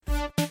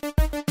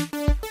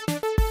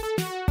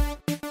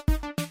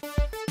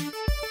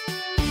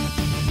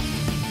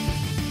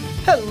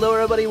Hello,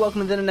 everybody. Welcome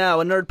to Then and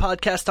Now, a nerd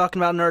podcast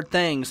talking about nerd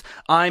things.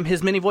 I'm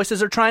his many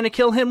voices are trying to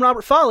kill him,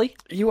 Robert Foley.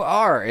 You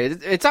are.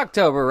 It's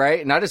October,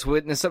 right? And I just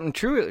witnessed something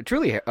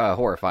truly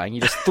horrifying.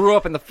 You just threw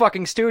up in the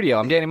fucking studio.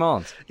 I'm Danny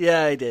Mullins.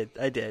 Yeah, I did.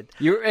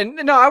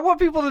 No, I want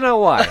people to know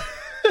why.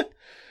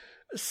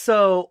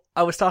 So,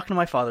 I was talking to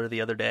my father the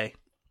other day,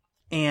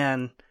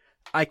 and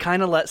I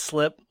kind of let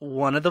slip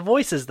one of the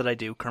voices that I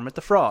do, Kermit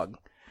the Frog.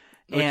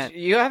 And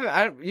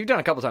you've done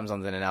a couple times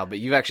on Then and Now, but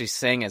you've actually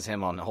sang as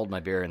him on Hold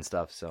My Beer and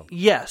stuff. So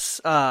yes,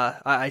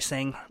 I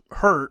sang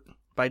 "Hurt"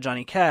 by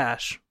Johnny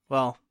Cash.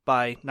 Well,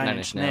 by Nine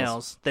Inch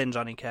Nails, then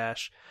Johnny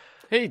Cash.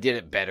 He did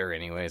it better,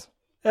 anyways.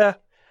 Yeah,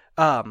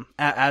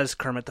 as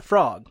Kermit the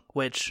Frog,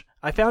 which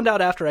I found out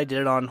after I did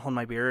it on Hold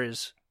My Beer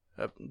is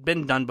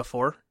been done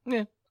before.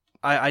 Yeah,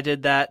 I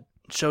did that.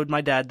 Showed my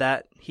dad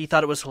that. He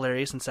thought it was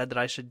hilarious and said that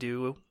I should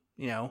do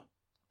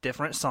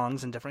different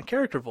songs and different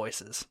character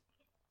voices.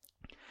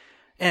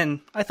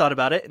 And I thought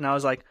about it, and I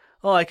was like,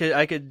 "Oh, I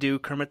could do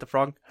Kermit the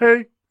Frog.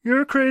 Hey,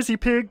 you're a crazy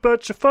pig,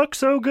 but you fuck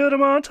so good,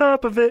 I'm on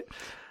top of it."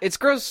 It's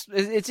gross.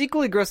 It's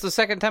equally gross the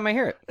second time I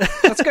hear it.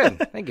 That's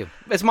good. Thank you.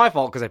 It's my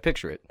fault because I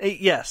picture it.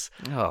 Yes.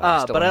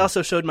 But I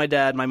also showed my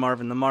dad my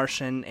Marvin the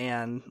Martian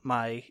and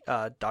my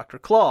Dr.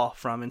 Claw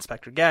from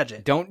Inspector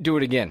Gadget. Don't do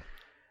it again.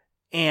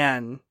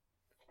 And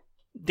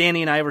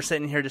Danny and I were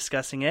sitting here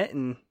discussing it,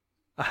 and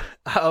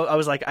I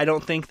was like, "I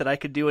don't think that I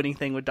could do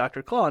anything with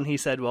Dr. Claw." And he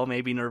said, "Well,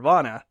 maybe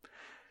Nirvana."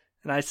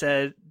 And I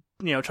said,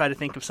 try to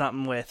think of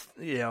something with,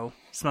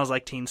 Smells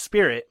Like Teen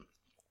Spirit.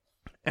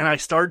 And I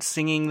started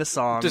singing the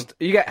song.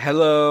 You got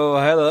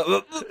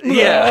hello.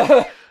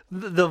 Yeah.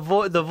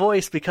 The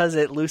voice, because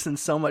it loosened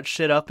so much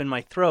shit up in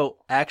my throat,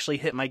 actually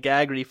hit my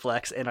gag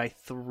reflex and I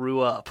threw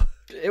up.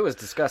 It was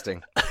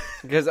disgusting.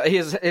 Because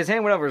his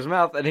hand went over his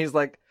mouth and he's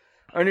like,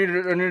 I need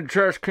a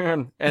trash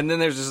can. And then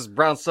there's this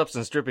brown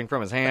substance dripping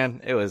from his hand.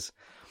 It was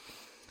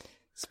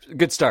a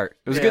good start.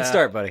 It was a good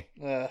start, buddy.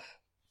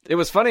 It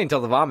was funny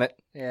until the vomit.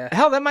 Yeah.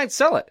 Hell, that might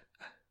sell it.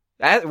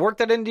 Work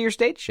that into your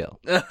stage show.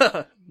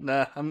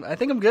 Nah, I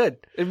think I'm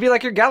good. It'd be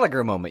like your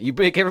Gallagher moment. You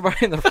make everybody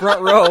in the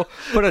front row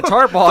put a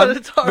tarp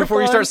on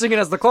before you start singing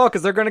as the Claw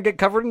because they're going to get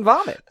covered in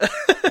vomit.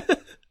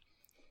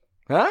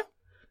 Huh?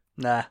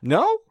 Nah.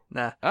 No?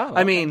 Nah. Oh, okay.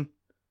 I mean,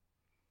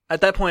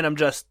 at that point, I'm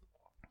just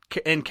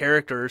in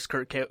characters,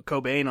 Kurt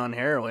Cobain on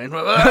heroin.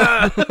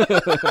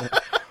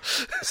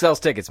 Sells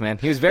tickets, man.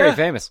 He was very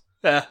famous.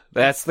 Yeah.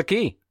 That's the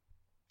key.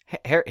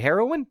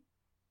 Heroin?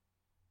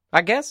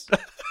 I guess?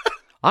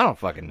 I don't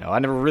fucking know. I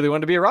never really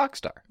wanted to be a rock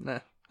star. Nah.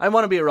 I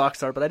want to be a rock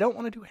star, but I don't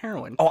want to do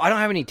heroin. Oh, I don't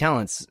have any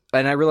talents.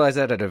 And I realized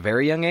that at a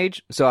very young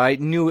age. So I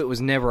knew it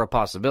was never a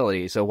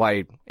possibility. So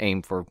why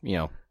aim for,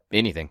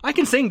 anything? I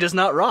can sing, just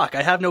not rock.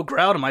 I have no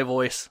growl in my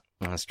voice.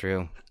 That's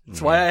true. That's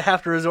why I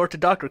have to resort to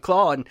Dr.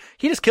 Claw, and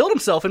he just killed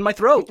himself in my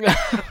throat.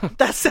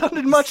 That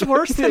sounded much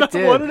worse than I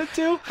wanted it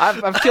to.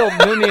 I've killed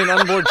many an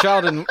unborn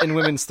child in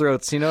women's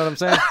throats. You know what I'm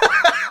saying?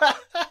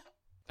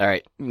 All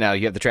right, now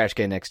you have the trash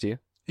can next to you.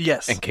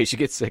 Yes. In case you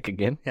get sick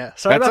again. Yeah.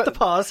 Sorry about the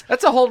pause.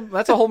 That's a hold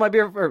my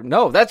beer.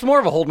 No, that's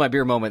more of a hold my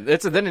beer moment.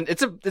 It's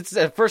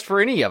a first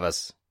for any of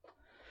us.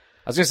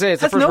 I was gonna say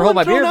it's a first for hold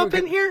my beer. Has no one thrown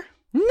up in here?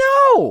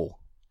 No.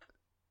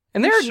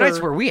 And there are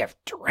nights where we have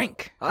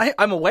drank.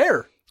 I'm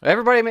aware.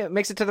 Everybody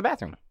makes it to the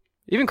bathroom.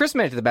 Even Chris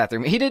made it to the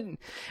bathroom. He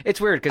didn't.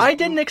 It's weird because I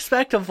didn't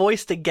expect a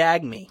voice to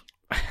gag me.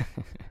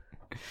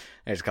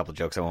 There's a couple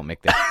jokes I won't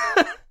make there.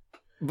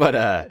 But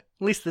at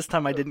least this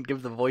time I didn't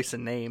give the voice a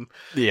name.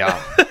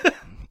 Yeah.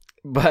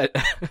 But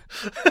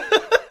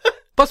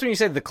plus, when you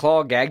say the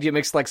Claw gagged you, it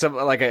makes an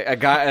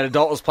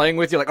adult was playing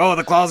with you, like, oh,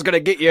 the Claw's gonna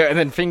get you, and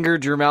then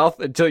fingered your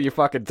mouth until you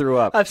fucking threw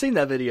up. I've seen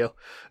that video.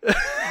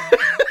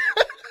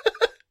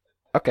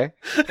 Okay,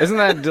 isn't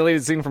that a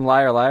deleted scene from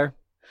Liar Liar?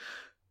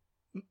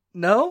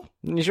 No,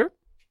 you sure?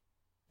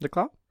 The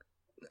Claw?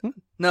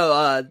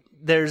 No.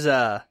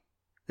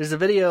 There's a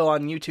video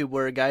on YouTube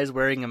where a guy's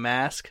wearing a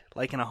mask,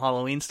 like in a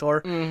Halloween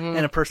store, and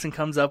a person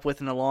comes up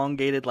with an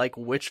elongated,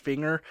 witch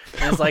finger,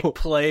 and is,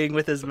 playing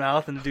with his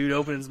mouth, and the dude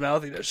opens his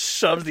mouth, and just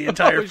shoves the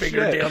entire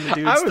finger down the dude's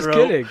throat. I was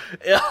kidding.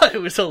 Yeah,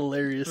 it was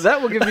hilarious.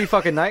 That will give me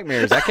fucking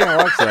nightmares. I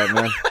can't watch that,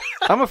 man.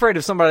 I'm afraid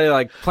of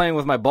somebody, playing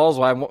with my balls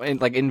while I'm,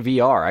 in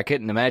VR. I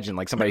couldn't imagine,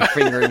 somebody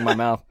fingering my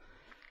mouth.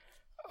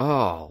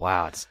 Oh,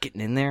 wow. It's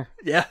getting in there?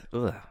 Yeah.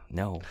 Ugh,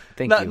 no.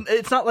 Thank you.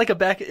 It's not like a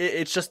back.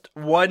 It's just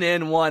one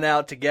in, one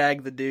out to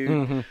gag the dude.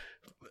 Mm-hmm.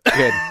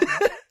 Good.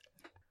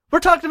 We're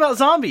talking about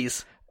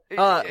zombies.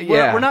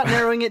 Yeah. We're not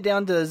narrowing it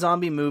down to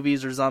zombie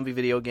movies or zombie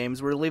video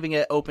games. We're leaving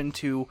it open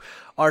to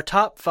our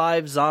top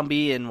 5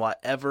 zombie in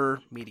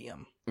whatever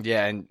medium.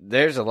 Yeah, and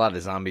there's a lot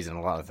of zombies in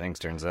a lot of things,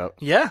 turns out.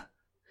 Yeah.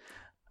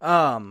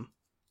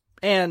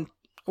 And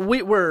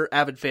we're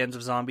avid fans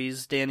of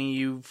zombies.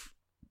 Danny,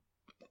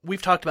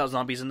 we've talked about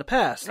zombies in the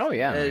past. Oh,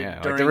 yeah, yeah.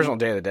 The original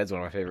Day of the Dead's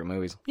one of my favorite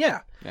movies.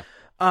 Yeah.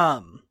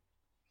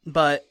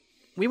 But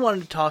we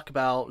wanted to talk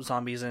about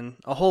zombies in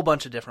a whole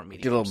bunch of different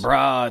mediums. Get a little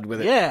broad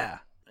with it. Yeah.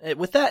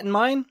 With that in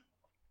mind,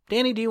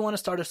 Danny, do you want to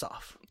start us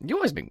off? You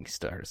always make me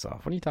start us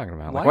off. What are you talking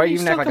about? Why Like, are you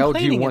even still act like, oh, do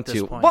you complaining want at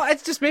this to? point? Well,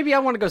 it's just maybe I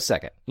want to go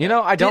second. You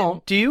know, I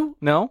don't. Do you?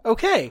 No.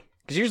 Okay.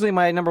 Because usually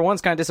my number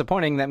one's kind of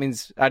disappointing. That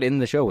means I'd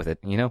end the show with it,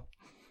 you know?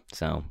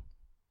 So,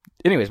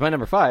 anyways, my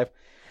number 5,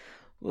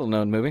 little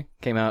known movie,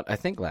 came out, I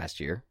think,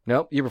 last year.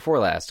 Nope, year before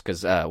last,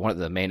 because one of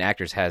the main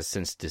actors has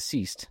since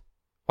deceased.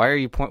 Why are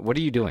you what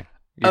are you doing?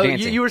 You're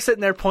dancing. You were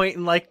sitting there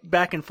pointing like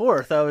back and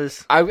forth.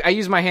 I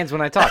use my hands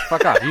when I talk.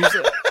 Fuck off.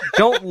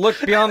 Don't look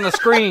beyond the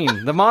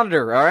screen, the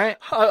monitor, all right?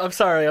 I'm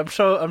sorry.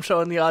 I'm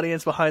showing the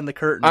audience behind the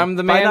curtain. I'm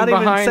the man by not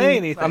behind. even say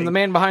anything. I'm the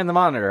man behind the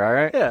monitor. All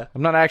right. Yeah.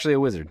 I'm not actually a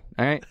wizard.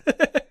 All right.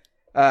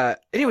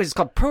 Anyways, it's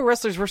called Pro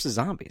Wrestlers vs.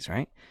 Zombies,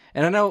 right?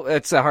 And I know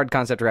it's a hard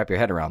concept to wrap your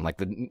head around. Like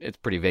it's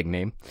a pretty vague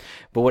name,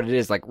 but what it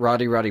is, like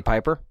Roddy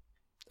Piper,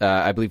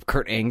 I believe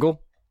Kurt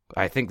Angle.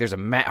 I think there's a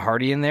Matt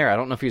Hardy in there. I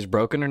don't know if he was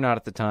broken or not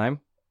at the time.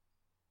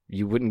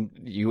 You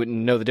wouldn't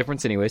know the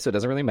difference anyway, so it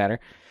doesn't really matter.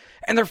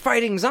 And they're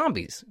fighting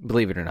zombies,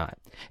 believe it or not.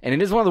 And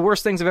it is one of the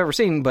worst things I've ever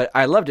seen, but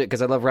I loved it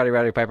because I love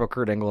Roddy Piper,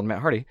 Kurt Angle, and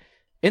Matt Hardy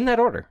in that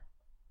order.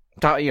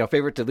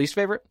 Favorite to least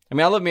favorite. I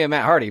mean, I love me a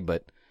Matt Hardy,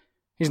 but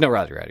he's no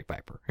Roddy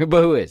Piper.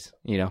 But who is?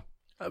 You know,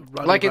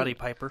 Roddy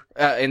Piper.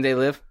 And They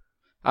Live.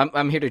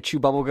 I'm here to chew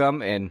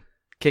bubblegum and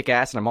kick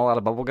ass, and I'm all out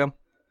of bubblegum.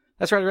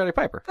 That's Roddy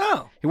Piper.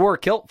 Oh, he wore a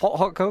kilt.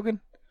 Hulk Hogan.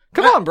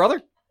 Come on,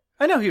 brother.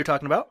 I know who you're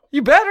talking about.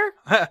 You better.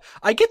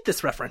 I get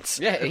this reference.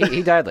 Yeah,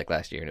 he died like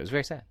last year, and it was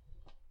very sad.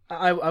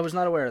 I was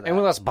not aware of that. And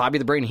we lost Bobby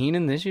the Brain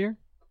Heenan this year.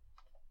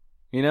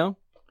 You know?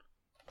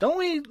 Don't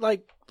we,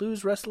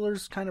 lose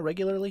wrestlers kind of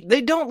regularly?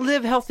 They don't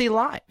live healthy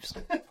lives.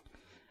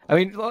 I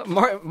mean,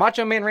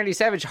 Macho Man Randy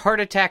Savage heart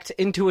attacked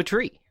into a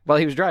tree while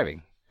he was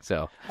driving.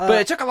 So,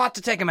 but it took a lot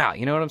to take him out.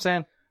 You know what I'm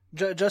saying?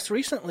 Just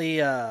recently,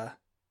 Ric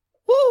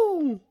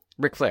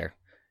Flair.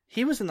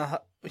 He was in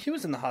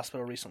the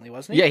hospital recently,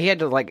 wasn't he? Yeah, he had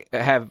to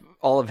have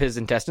all of his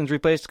intestines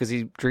replaced because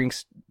he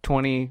drinks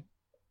 20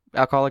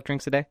 alcoholic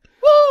drinks a day.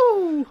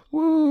 Woo!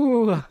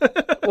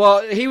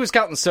 Well, he was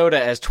counting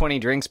soda as 20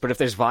 drinks, but if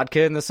there's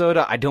vodka in the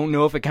soda, I don't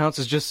know if it counts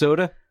as just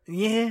soda.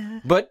 Yeah.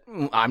 But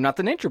I'm not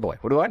the nature boy.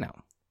 What do I know?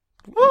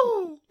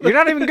 Woo! You're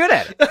not even good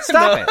at it.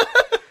 Stop it.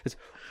 It's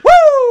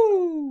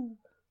woo!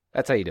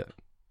 That's how you do it.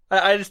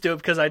 I just do it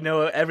because I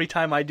know every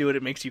time I do it,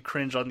 it makes you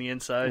cringe on the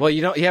inside. Well,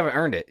 you haven't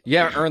earned it. You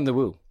haven't earned the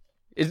woo.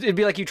 It'd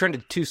be like you trying to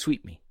too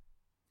sweet me.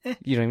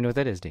 You don't even know what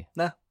that is, do you?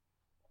 No.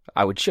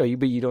 I would show you,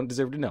 but you don't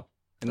deserve to know.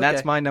 And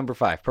that's my number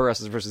 5. Pro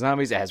Wrestlers vs.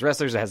 Zombies. It has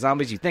wrestlers. It has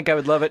zombies. You think I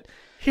would love it.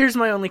 Here's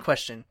my only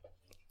question.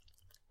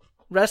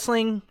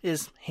 Wrestling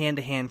is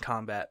hand-to-hand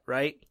combat,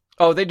 right?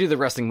 Oh, they do the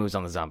wrestling moves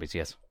on the zombies,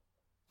 yes.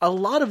 A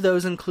lot of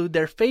those include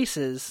their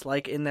faces,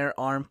 like in their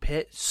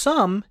armpit,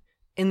 some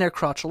in their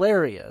crotchal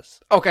areas.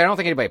 Okay, I don't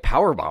think anybody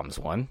power bombs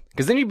one.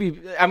 Because then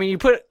you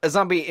put a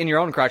zombie in your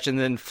own crotch and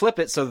then flip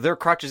it so their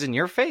crotch is in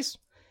your face?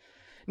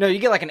 No, you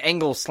get like an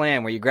angle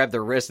slam where you grab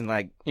their wrist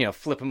and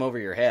flip them over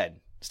your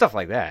head. Stuff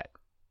like that.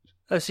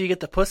 Oh, so you get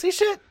the pussy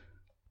shit?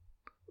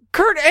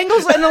 Kurt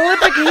Angle's an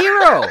Olympic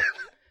hero.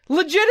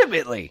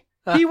 Legitimately.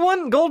 He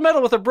won gold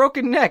medal with a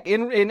broken neck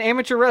in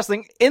amateur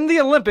wrestling in the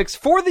Olympics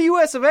for the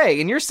US of A,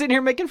 and you're sitting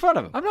here making fun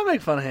of him. I'm not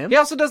making fun of him. He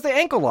also does the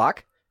ankle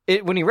lock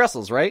when he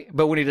wrestles, right?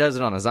 But when he does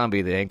it on a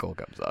zombie, the ankle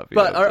comes off.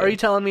 But are you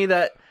telling me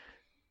that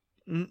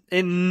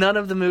in none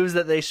of the moves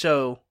that they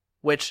show,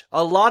 which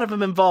a lot of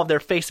them involve their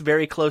face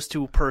very close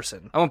to a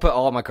person? I'm going to put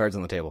all my cards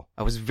on the table.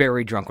 I was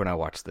very drunk when I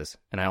watched this,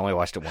 and I only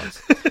watched it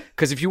once.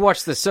 Because if you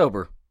watch this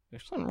sober,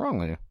 there's something wrong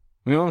with you.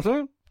 You know what I'm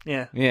saying?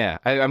 Yeah. Yeah.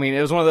 I mean,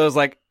 it was one of those,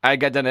 I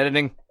got done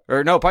editing,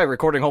 or no, probably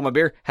recording Hold My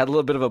Beer, had a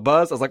little bit of a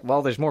buzz. I was like,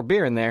 well, there's more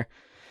beer in there.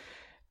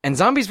 And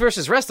Zombies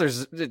vs.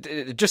 Wrestlers,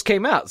 it just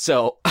came out,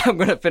 so I'm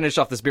going to finish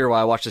off this beer while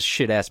I watch this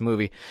shit-ass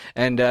movie.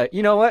 And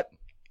you know what?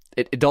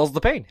 It dulls the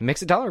pain. It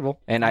makes it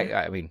tolerable. And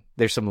I mean,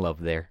 there's some love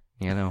there,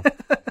 you know?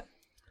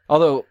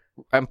 Although,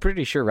 I'm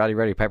pretty sure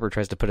Roddy Piper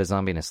tries to put a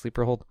zombie in a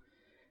sleeper hold,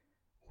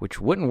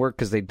 which wouldn't work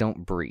because they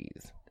don't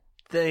breathe.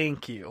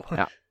 Thank you.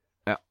 Now,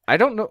 I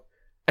don't know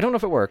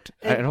if it worked.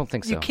 I don't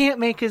think so. You can't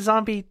make a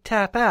zombie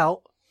tap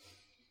out.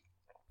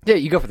 Yeah,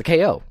 you go for the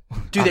KO.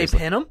 Do they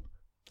pin him?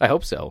 I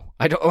hope so.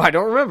 I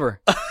don't remember.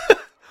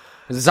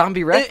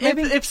 Zombie ref,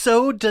 maybe? If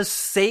so, does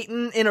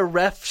Satan in a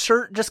ref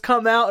shirt just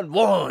come out and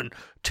 1,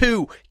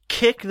 2,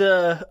 kick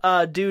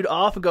the dude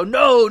off and go,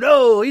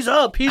 no, he's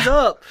up.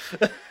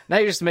 Now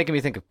you're just making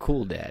me think of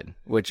Cool Dad,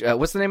 which,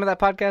 what's the name of that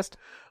podcast?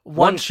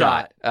 One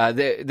Shot.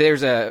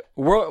 There's a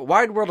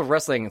Wide World of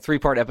Wrestling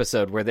 3-part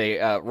episode where they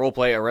role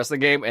play a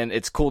wrestling game, and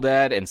it's Cool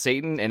Dad and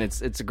Satan, and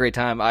it's a great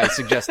time. I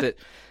suggest it.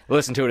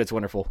 Listen to it; it's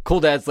wonderful.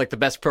 Cool Dad's like the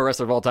best pro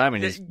wrestler of all time,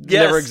 and he's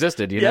never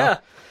existed. You know,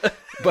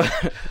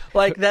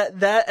 but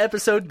that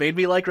episode made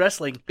me like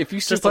wrestling. If you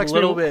just a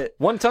little bit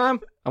one time,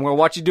 I'm going to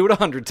watch you do it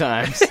 100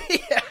 times.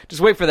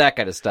 Just wait for that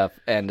kind of stuff,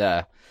 and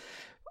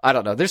I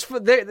don't know.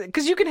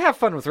 Because you can have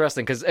fun with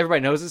wrestling because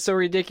everybody knows it's so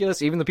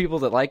ridiculous. Even the people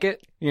that like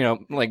it,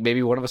 like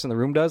maybe one of us in the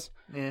room does.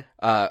 Yeah.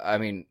 I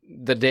mean,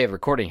 the day of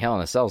recording Hell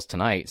in a Cell's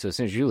tonight, so as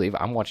soon as you leave,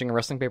 I'm watching a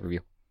wrestling pay-per-view.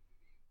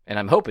 And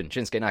I'm hoping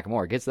Shinsuke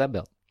Nakamura gets that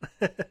belt.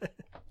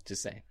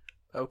 Just saying.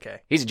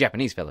 Okay. He's a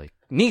Japanese fella.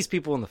 Knees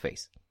people in the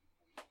face.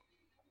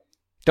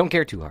 Don't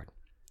care too hard.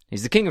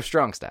 He's the king of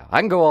strong style. I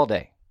can go all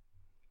day.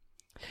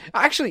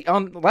 Actually,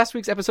 on last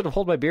week's episode of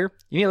Hold My Beer,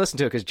 you need to listen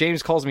to it because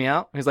James calls me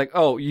out. He's like,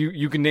 "Oh,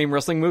 you can name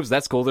wrestling moves?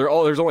 That's cool.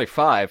 There's only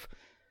 5,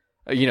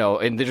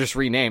 and they're just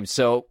renamed."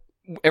 So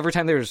every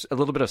time there's a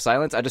little bit of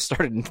silence, I just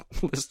started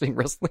listing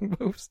wrestling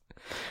moves.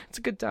 It's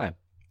a good time.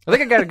 I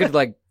think I got a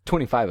good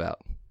 25 out.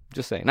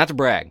 Just saying, not to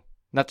brag,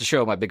 not to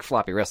show my big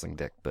floppy wrestling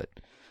dick, but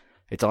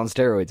it's on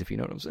steroids if you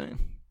know what I'm saying.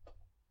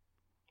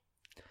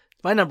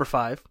 My number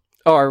 5.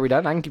 Oh, are we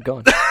done? I can keep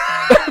going.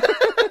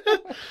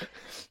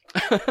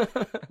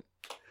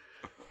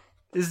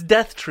 Is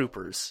Death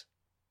Troopers,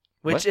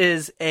 which What?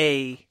 is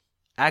a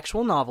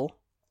actual novel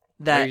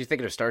that Are you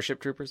thinking of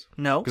Starship Troopers?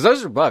 no. Because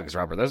those are bugs,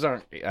 Robert. Those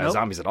aren't Nope.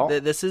 zombies at all.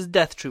 This is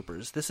Death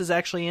Troopers. This is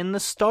actually in the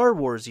Star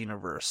Wars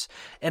universe,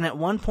 and at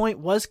one point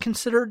was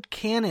considered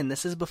canon.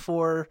 This is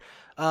before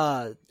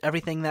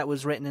everything that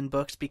was written in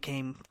books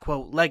became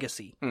quote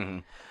legacy.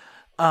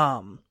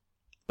 Mm-hmm.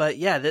 But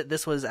yeah,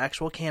 this was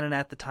actual canon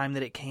at the time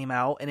that it came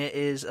out, and it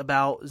is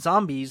about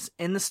zombies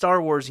in the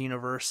Star Wars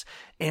universe,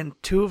 and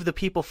 2 of the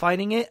people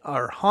fighting it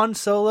are Han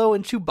Solo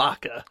and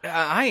Chewbacca.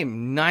 I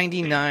am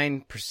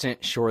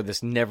 99% sure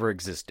this never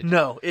existed.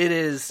 No, it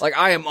is.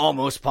 I am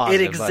almost It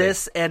positive.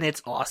 exists, and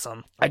it's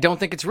awesome. I don't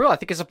think it's real. I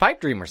think it's a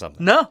pipe dream or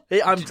something. No,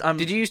 I'm.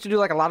 Did you used to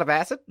do a lot of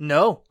acid?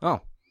 No,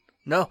 Oh,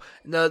 no.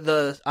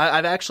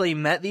 I've actually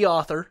met the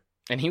author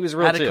and he was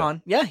real at a too.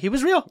 con. Yeah, he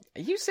was real.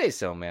 You say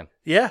so, man.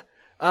 Yeah.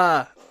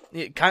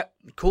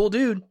 Cool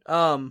dude.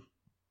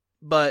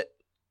 But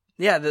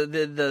yeah,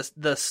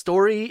 the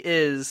story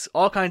is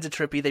all kinds of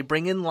trippy. They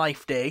bring in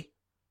Life Day.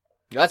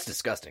 That's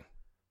disgusting.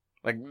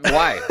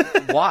 Why?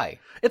 Why?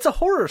 It's a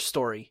horror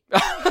story.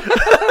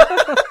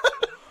 I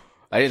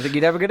didn't think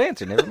you'd have a good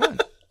answer. Never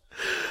mind.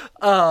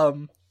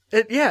 Han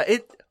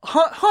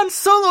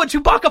Solo and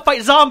Chewbacca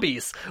fight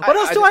zombies. What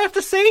else do I have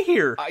to say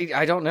here?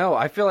 I don't know.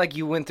 I feel like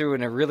you went through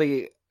a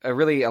really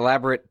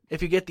elaborate.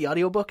 If you get the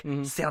audiobook,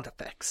 sound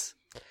effects.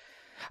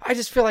 I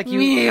just feel like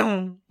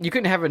you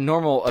couldn't have a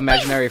normal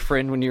imaginary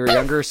friend when you were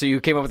younger, so you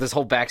came up with this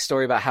whole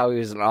backstory about how he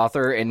was an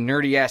author, and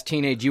nerdy ass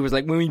teenage you was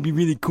like, "Well, it'd be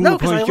really cool No,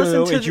 if 'cause I Han Solo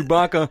listened and to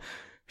Chewbacca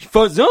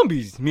fought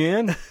zombies,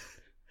 man." As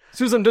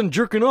soon as I'm done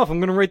jerking off, I'm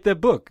gonna write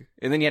that book.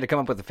 And then you had to come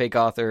up with a fake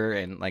author,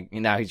 and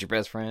now he's your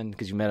best friend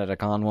because you met at a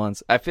con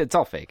once. It's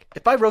all fake.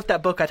 If I wrote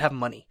that book, I'd have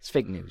money. It's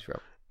fake news, bro.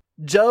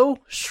 Joe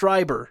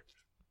Schreiber.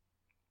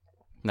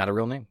 Not a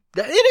real name.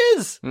 It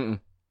is. Mm-mm.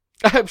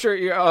 I'm sure.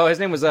 His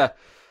name was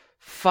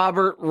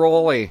Fabert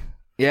Rowley.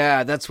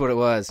 Yeah, that's what it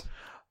was.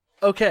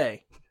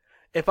 Okay.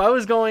 If I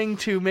was going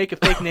to make a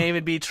fake name,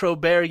 it'd be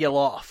Trobert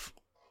Yeloff.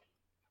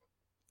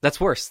 That's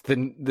worse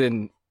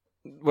than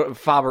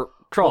Fabert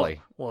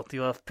Trolley. Well, do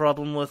you have a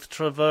problem with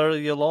Trevor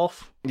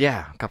Yeloff?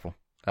 Yeah, a couple.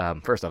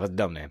 First off, that's a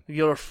dumb name.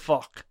 You're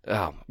fuck.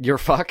 Oh, you're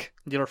fuck?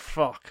 You're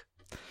fuck.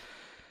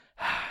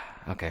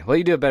 Okay. Well,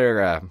 you do a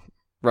better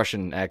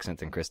Russian accent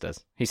than Chris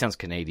does. He sounds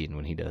Canadian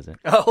when he does it.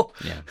 Oh.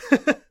 Yeah.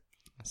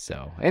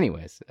 So,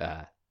 anyways,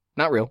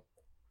 not real.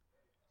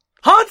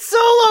 Han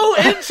Solo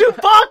and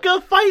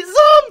Chewbacca fight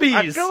zombies!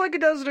 I feel like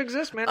it doesn't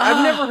exist, man.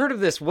 I've never heard of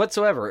this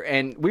whatsoever.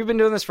 And we've been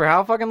doing this for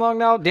how fucking long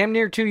now? Damn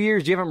near 2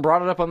 years. You haven't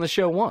brought it up on the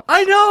show once.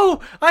 I know!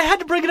 I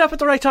had to bring it up at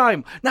the right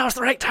time. Now it's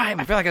the right time.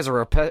 I feel like it has a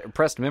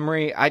repressed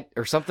memory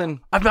or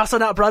something. I've also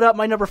not brought up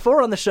my number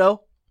 4 on the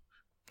show.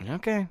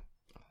 Okay.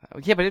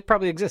 Yeah, but it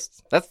probably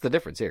exists. That's the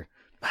difference here.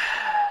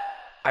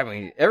 I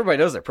mean, everybody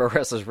knows that pro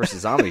wrestlers versus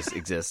zombies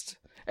exist.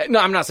 No,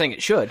 I'm not saying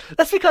it should.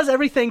 That's because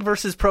everything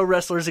versus pro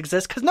wrestlers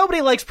exists, because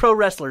nobody likes pro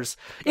wrestlers.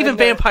 Even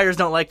vampires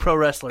don't like pro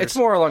wrestlers. It's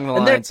more along the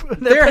And lines.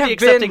 they're pretty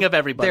accepting of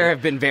everybody. There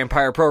have been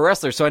vampire pro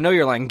wrestlers, so I know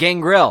you're lying.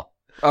 Gangrel.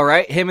 All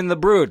right? Him and the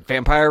Brood.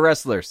 Vampire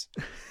wrestlers.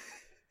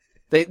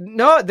 They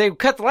cut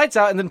the lights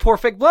out and then pour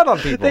fake blood on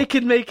people. They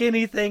can make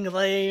anything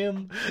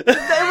lame. It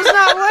was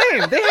not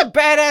lame. They had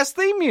badass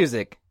theme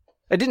music.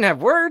 I didn't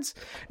have words.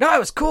 No, it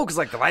was cool because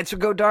the lights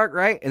would go dark,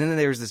 right? And then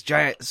there was this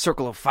giant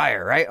circle of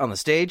fire, right, on the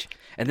stage.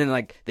 And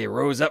then they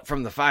rose up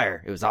from the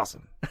fire. It was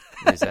awesome.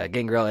 It was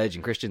Gangrel, Edge,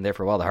 and Christian there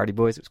for a while. The Hardy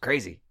Boys. It was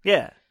crazy.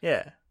 Yeah.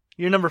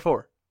 You're number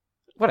 4.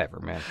 Whatever,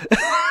 man.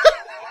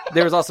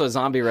 There was also a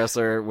zombie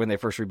wrestler when they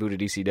first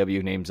rebooted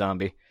ECW named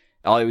Zombie.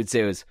 All he would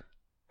say was,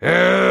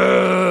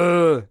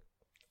 "Ugh."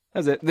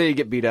 That's it. Then you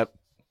get beat up.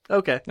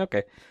 Okay.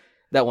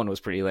 That one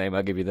was pretty lame.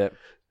 I'll give you that.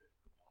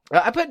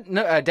 I put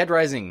Dead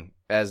Rising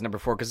as number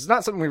 4 because it's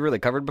not something we really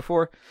covered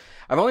before.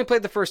 I've only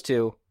played the first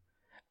 2,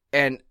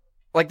 and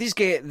these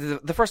games,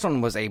 the first one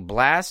was a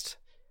blast,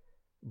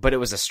 but it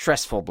was a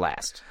stressful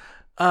blast.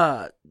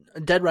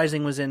 Dead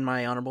Rising was in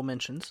my honorable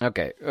mentions.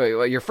 Okay,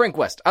 well, you're Frank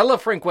West. I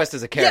love Frank West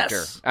as a character.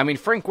 Yes! I mean,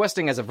 Frank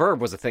Westing as a verb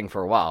was a thing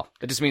for a while.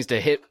 It just means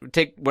to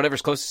take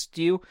whatever's closest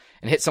to you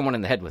and hit someone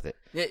in the head with it.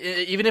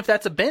 Even if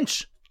that's a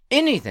bench.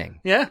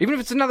 Anything. Yeah. Even if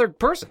it's another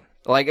person.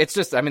 It's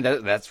just, I mean,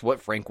 that's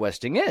what Frank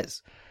Westing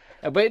is.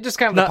 But it's just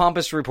kind of the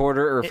pompous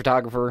reporter or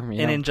photographer.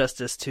 In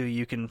Injustice 2,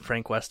 you can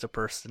Frank West a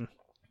person.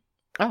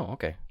 Oh,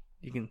 okay.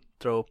 You can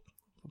throw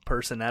a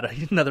person at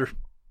another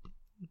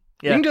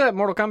You can do that in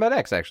Mortal Kombat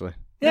X, actually.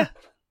 Yeah.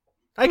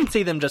 I can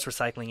see them just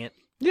recycling it.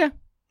 Yeah.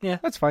 Yeah.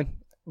 That's fine.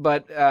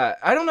 But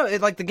I don't know.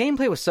 Like, the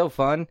gameplay was so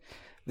fun.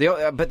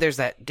 But there's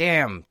that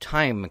damn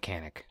time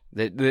mechanic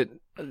that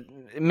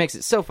it makes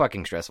it so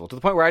fucking stressful to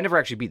the point where I never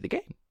actually beat the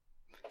game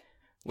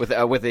with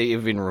a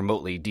even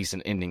remotely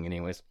decent ending.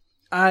 Anyways,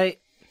 I've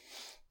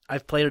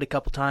played it a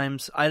couple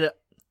times.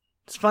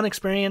 It's a fun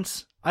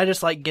experience. I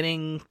just like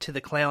getting to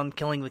the clown,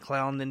 killing the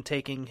clown, then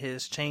taking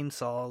his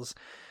chainsaws,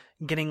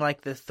 getting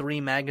like the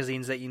 3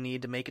 magazines that you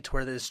need to make it to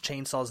where those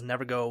chainsaws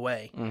never go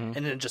away, and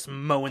then just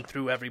mowing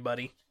through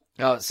everybody.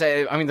 Oh,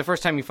 the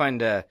first time you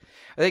find, I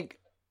think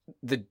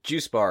the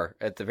juice bar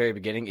at the very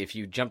beginning, if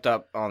you jumped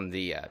up on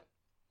the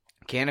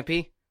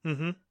canopy,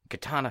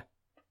 katana,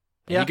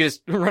 and you could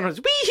just run on,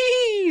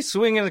 wee,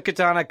 swinging the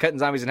katana, cutting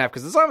zombies in half,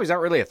 because the zombies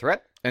aren't really a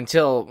threat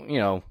until,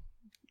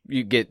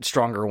 you get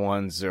stronger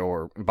ones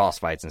or boss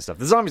fights and stuff.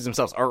 The zombies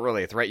themselves aren't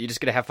really a threat. You just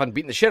get to have fun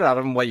beating the shit out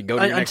of them while you go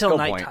to your next skill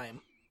point. Until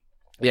nighttime.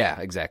 Yeah,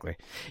 exactly.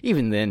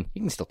 Even then,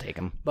 you can still take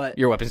them. But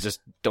your weapons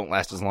just don't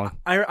last as long.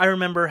 I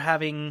remember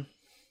having,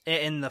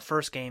 in the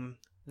first game,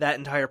 that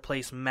entire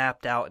place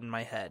mapped out in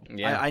my head.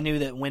 Yeah. I knew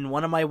that when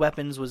one of my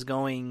weapons was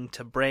going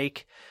to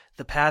break,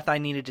 the path I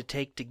needed to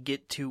take to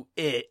get to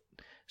it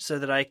so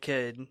that I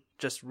could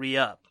just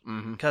re-up.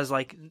 Because,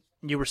 like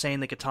you were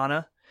saying, the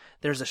katana,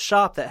 there's a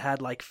shop that had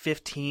like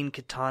 15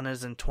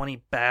 katanas and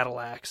 20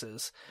 battle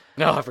axes.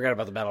 No, I forgot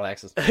about the battle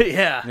axes.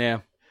 Yeah. Yeah.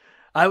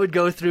 I would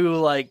go through,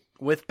 like,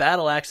 with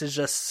battle axes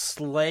just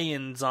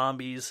slaying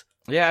zombies.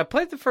 Yeah, I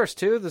played the first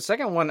 2. The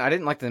second one, I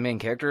didn't like the main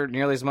character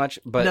nearly as much.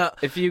 But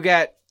if you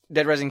got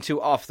Dead Rising 2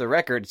 off the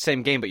record,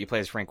 same game, but you play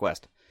as Frank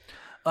West.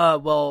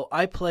 Well,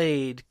 I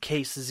played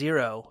Case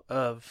 0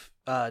 of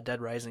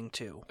Dead Rising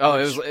 2. Oh,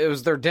 it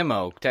was their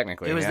demo,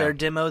 technically. It was their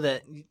demo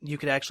that you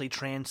could actually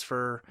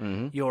transfer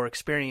your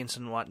experience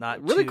and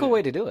whatnot. Really cool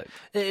way to do it.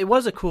 It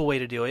was a cool way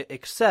to do it,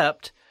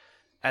 except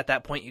at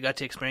that point you got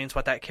to experience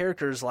what that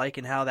character is like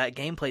and how that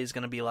gameplay is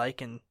going to be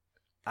like, and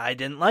I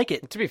didn't like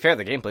it. To be fair,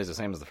 the gameplay is the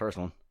same as the first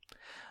one.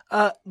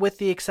 With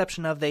the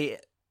exception of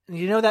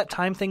that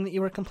time thing that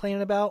you were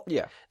complaining about?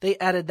 Yeah. They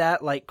added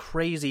that like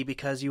crazy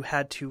because you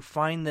had to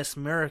find this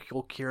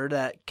miracle cure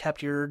that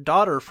kept your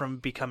daughter from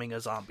becoming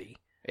a zombie.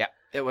 Yeah,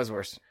 it was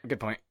worse. Good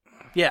point.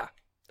 Yeah.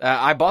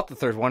 I bought the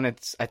third one.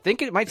 I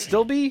think it might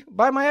still be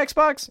by my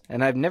Xbox,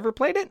 and I've never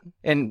played it.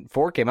 And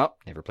 4 came out,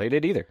 never played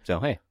it either.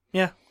 So, hey.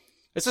 Yeah.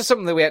 This is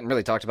something that we hadn't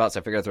really talked about, so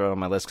I figured I'd throw it on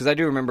my list. Because I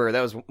do remember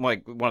that was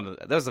like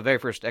that was the very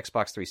first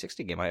Xbox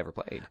 360 game I ever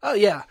played. Oh,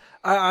 yeah.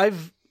 I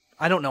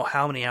don't know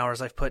how many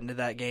hours I've put into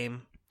that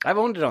game. I've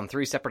owned it on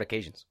 3 separate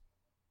occasions.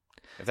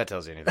 If that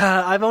tells you anything.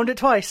 I've owned it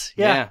twice.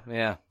 Yeah.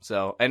 Yeah.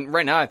 So, and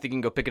right now I think you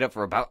can go pick it up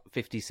for about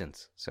 50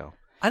 cents. So.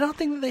 I don't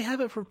think that they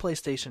have it for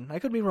PlayStation. I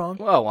could be wrong.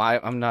 Well,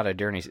 I'm not a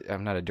dirty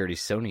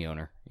Sony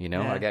owner.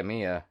 Yeah. I got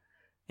me Yeah,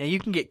 you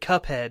can get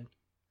Cuphead.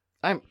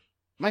 My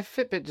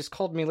Fitbit just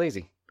called me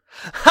lazy.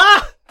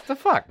 Ha! What the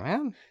fuck,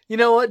 man? You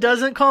know what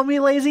doesn't call me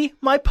lazy?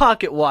 My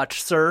pocket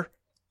watch, sir.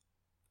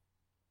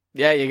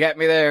 Yeah, you got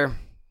me there.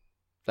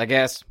 I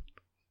guess.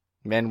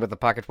 Men with a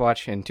pocket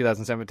watch in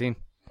 2017.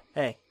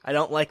 Hey, I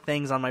don't like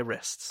things on my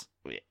wrists.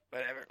 Yeah,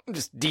 whatever.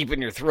 Just deep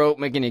in your throat,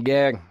 making you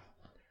gag.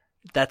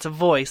 That's a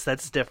voice.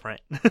 That's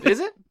different. Is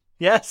it?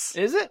 Yes.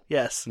 Is it?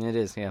 Yes. It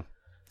is, yeah.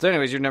 So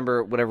anyways, your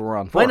number, whatever we're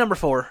on. 4. My number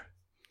 4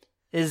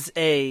 is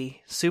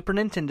a Super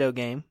Nintendo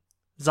game.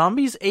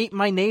 Zombies Ate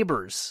My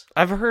Neighbors.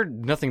 I've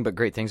heard nothing but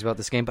great things about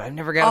this game, but I've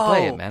never got to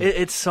play it, man.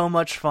 It's so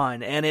much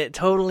fun, and it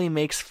totally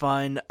makes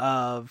fun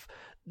of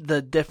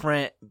the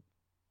different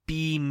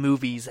B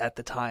movies at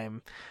the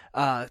time.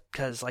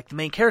 Because like the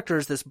main character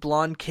is this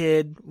blonde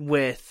kid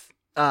with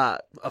a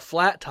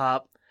flat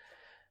top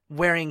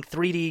wearing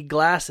 3D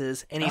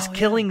glasses, and he's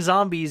killing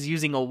zombies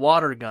using a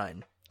water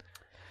gun.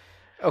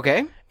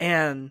 Okay.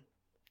 And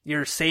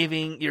you're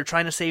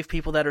trying to save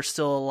people that are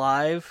still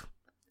alive,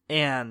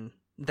 and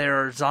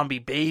there are zombie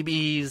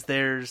babies.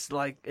 There's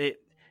like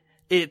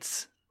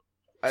it's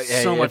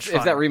so much fun.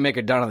 If that remake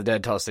of Dawn of the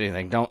Dead tells us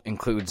anything, don't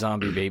include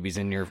zombie babies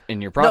in your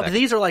product. No, but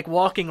these are like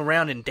walking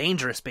around in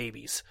dangerous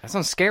babies. That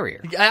sounds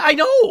scarier. I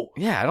know.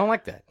 Yeah, I don't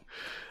like that.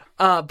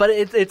 But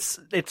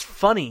it's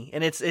funny,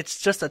 and it's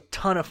just a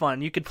ton of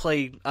fun. You could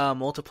play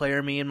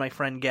multiplayer. Me and my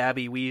friend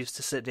Gabby, we used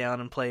to sit down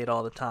and play it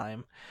all the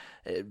time.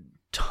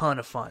 Ton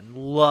of fun.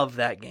 Love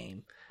that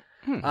game.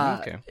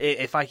 Okay.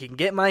 If I can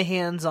get my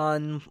hands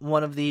on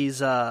one of these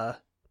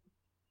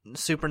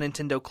Super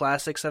Nintendo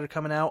classics that are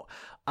coming out,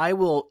 I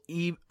will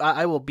be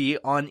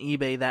on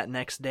eBay that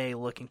next day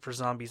looking for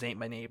Zombies Ate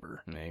My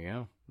Neighbor. There you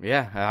go.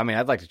 Yeah, I mean,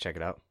 I'd like to check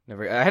it out.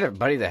 I had a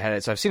buddy that had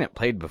it, so I've seen it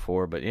played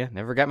before, but yeah,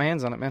 never got my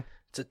hands on it, man.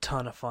 It's a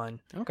ton of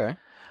fun. Okay.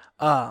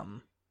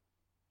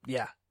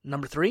 Yeah.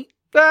 Number 3?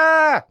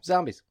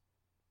 Zombies.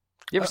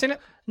 You ever seen it?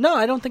 No,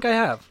 I don't think I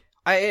have.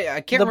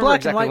 I can't remember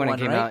exactly when it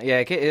came out. Yeah,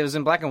 it was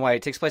in black and white.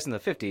 It takes place in the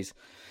 50s.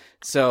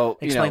 So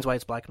explains why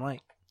it's black and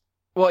white.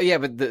 Well, yeah,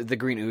 but the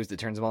green ooze that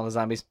turns them all into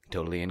zombies,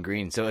 totally in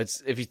green. So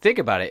if you think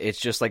about it, it's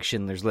just like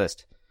Schindler's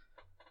List.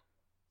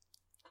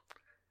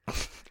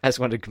 I just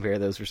wanted to compare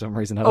those for some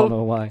reason. I don't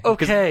know why. 'Cause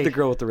okay. the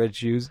girl with the red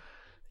shoes.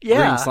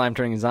 Yeah. Green slime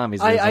turning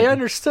zombies. I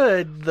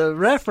understood the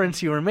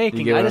reference you were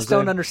making. get what I I'm just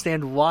don't saying?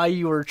 understand why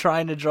you were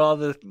trying to draw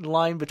the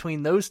line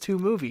between those two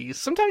movies.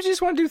 Sometimes you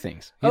just want to do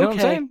things. You know what I'm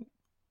Okay. saying?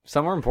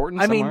 Some are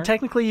important. I some mean, aren't.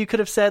 technically, you could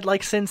have said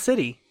like Sin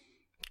City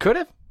Could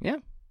have. Yeah.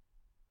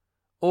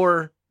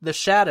 or The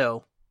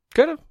Shadow.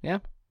 Could have. Yeah.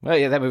 Well,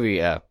 yeah, that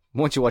movie,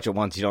 once you watch it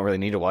once, you don't really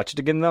need to watch it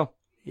again, though.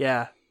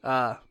 Yeah.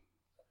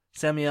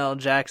 Samuel L.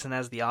 Jackson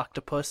as the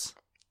octopus.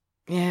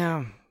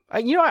 Yeah.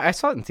 I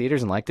saw it in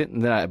theaters and liked it,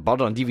 and then I bought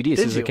it on DVD as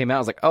soon as you? it came out. I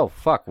was like, oh,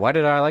 fuck, why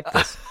did I like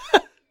this?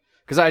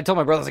 Because I told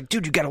my brother, I was like,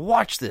 dude, you gotta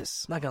watch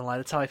this. Not gonna lie,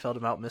 that's how I felt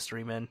about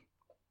Mystery Men.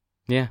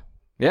 Yeah.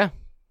 Yeah.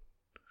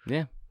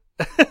 Yeah.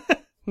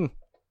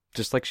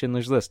 Just like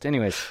Schindler's List.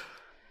 Anyways.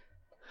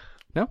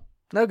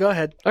 No, go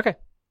ahead. okay.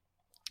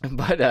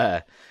 But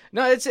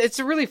no, it's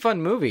a really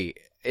fun movie.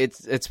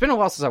 It's been a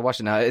while since I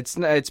watched it. Now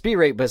it's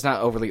B-rate, but it's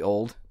not overly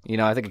old.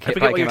 I think it I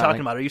forget what you're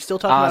talking about. Are you still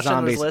talking about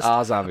zombies. Schindler's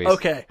List? Zombies.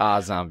 Okay.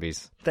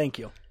 Zombies. Thank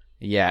you.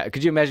 Yeah.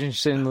 Could you imagine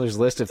Schindler's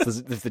List if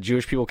the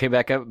Jewish people came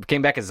back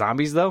as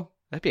zombies though?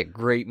 That'd be a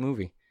great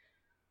movie.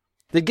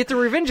 They'd get the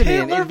revenge in the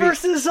end. Hitler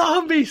versus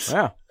zombies.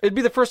 Yeah. It'd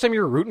be the first time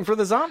you were rooting for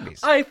the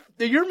zombies.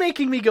 You're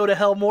making me go to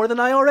hell more than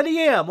I already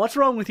am. What's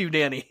wrong with you,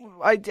 Danny?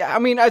 I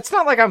mean, it's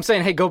not like I'm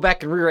saying, hey, go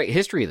back and rewrite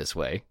history this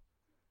way.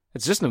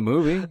 It's just a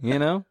movie,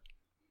 What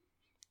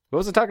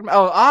was I talking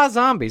about? Oh,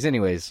 zombies.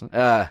 Anyways,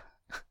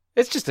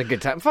 it's just a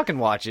good time. Fucking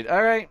watch it,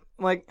 all right?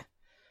 Like,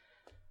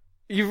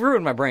 you've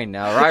ruined my brain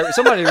now, right?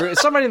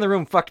 Somebody in the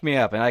room fucked me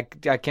up, and I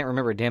can't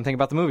remember a damn thing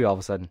about the movie all of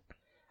a sudden.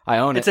 I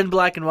own it. It's in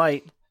black and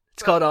white.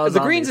 It's called The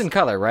green's in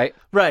color, right?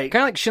 Right.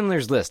 Kind of like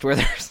Schindler's List, where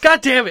there's...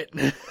 God damn it.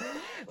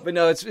 But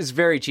no, it's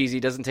very cheesy.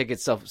 It doesn't take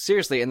itself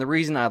seriously. And the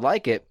reason I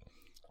like it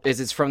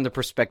is it's from the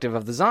perspective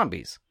of the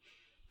zombies.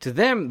 To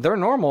them, they're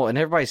normal and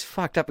everybody's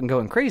fucked up and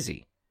going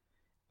crazy.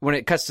 When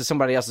it cuts to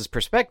somebody else's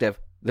perspective,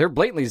 they're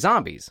blatantly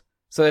zombies.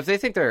 So if they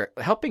think they're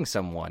helping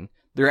someone,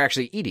 they're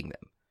actually eating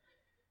them.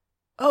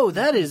 Oh,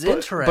 that is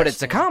interesting. But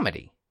it's a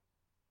comedy.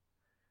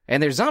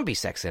 And there's zombie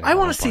sex in it. I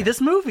want to see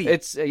this movie.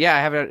 It's I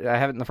have it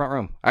in the front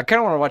room. I kind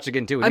of want to watch it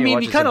again too. I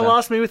mean, you kind of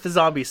lost me with the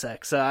zombie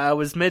sex. I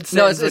was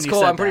mid-sentence. No, it's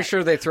cool. I'm pretty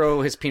sure they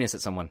throw his penis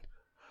at someone.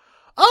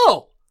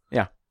 Oh,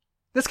 yeah.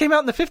 This came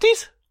out in the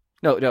 50s?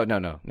 No.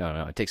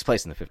 It takes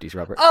place in the 50s,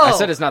 Robert. Oh. I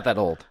said it's not that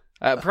old.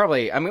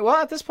 Probably. I mean, well,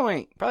 at this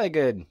point, probably a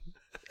good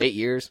 8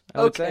 years.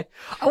 I would say.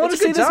 I want to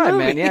see this time,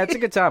 movie, man. Yeah, it's a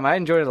good time. I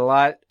enjoyed it a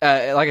lot.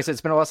 Like I said,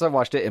 it's been a while since I've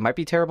watched it. It might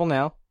be terrible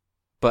now,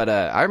 but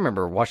I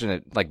remember watching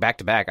it like back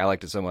to back. I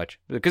liked it so much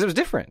because it was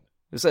different.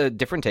 It's a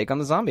different take on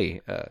the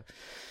zombie.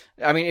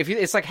 I mean,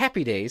 it's like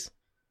Happy Days.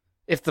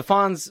 If the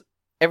Fonz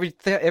every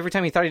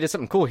time he thought he did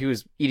something cool, he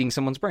was eating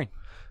someone's brain.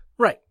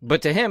 Right.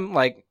 But to him,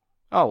 like,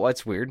 oh,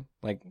 that's weird.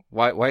 Like,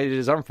 why did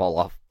his arm fall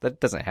off? That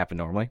doesn't happen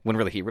normally. When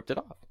really he ripped it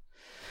off.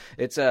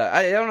 It's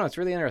I don't know. It's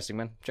really interesting,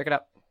 man. Check it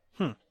out.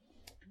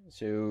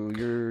 So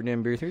your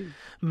number 3.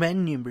 My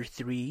number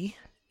 3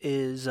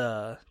 is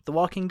The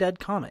Walking Dead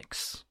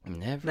comics.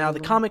 Now the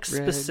comics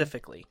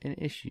specifically. An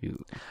issue.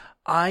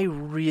 I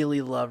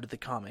really loved the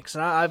comics,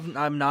 and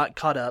I'm not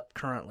caught up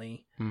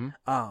currently.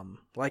 Mm-hmm.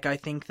 Like I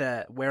think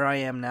that where I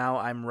am now,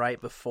 I'm right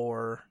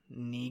before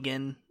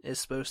Negan is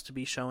supposed to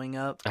be showing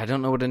up. I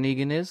don't know what a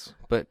Negan is,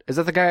 but is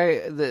that the guy?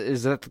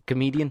 Is that the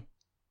comedian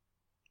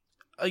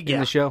Yeah. in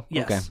the show?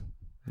 Yes.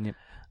 Okay.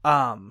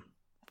 Yep.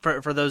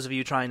 For those of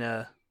you trying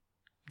to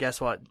guess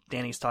what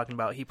Danny's talking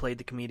about, he played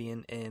the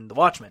comedian in The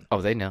Watchmen.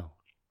 Oh, they know.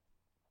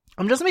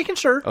 I'm just making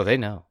sure. Oh, they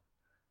know.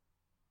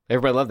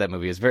 Everybody loved that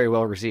movie. It's very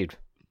well received.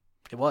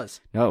 It was.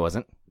 No, it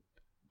wasn't.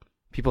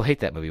 People hate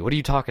that movie. What are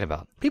you talking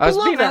about? People I was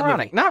love being that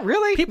ironic. movie. Not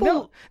really.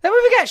 People- That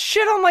movie got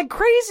shit on like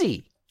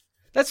crazy.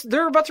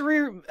 They're about to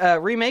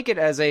remake it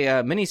as a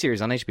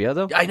miniseries on HBO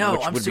though. I know.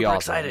 Which I'm would be super awesome.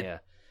 excited. Yeah.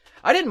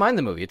 I didn't mind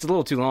the movie. It's a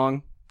little too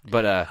long,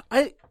 but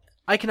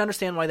I can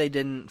understand why they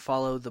didn't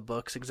follow the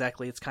books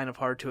exactly. It's kind of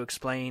hard to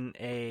explain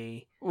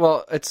a.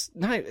 well, it's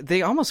not.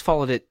 They almost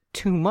followed it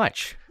too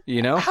much.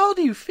 You know. How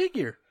do you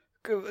figure?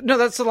 No,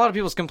 that's a lot of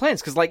people's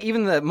complaints because, like,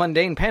 even the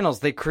mundane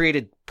panels they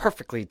created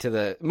perfectly to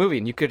the movie,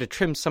 and you could have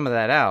trimmed some of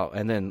that out.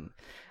 And then,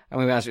 I'm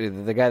gonna be honest with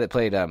you, the guy that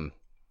played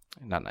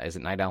is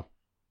it Night Owl?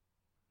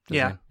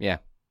 Yeah. Yeah.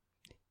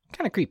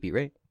 Kind of creepy,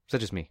 right? Is that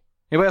just me?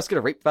 Anybody else get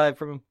a rape vibe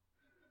from him?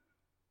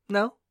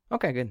 No,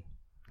 Okay, good.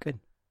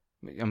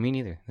 Me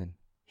neither. Then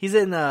he's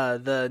in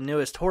the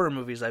newest horror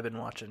movies I've been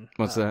watching.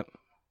 what's that?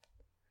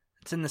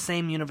 It's in the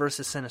same universe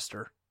as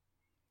Sinister,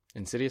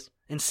 Insidious.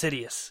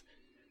 Insidious.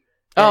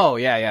 Oh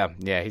yeah.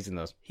 He's in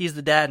those. He's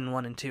the dad in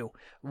 1 and 2.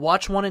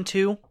 Watch 1 and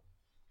 2.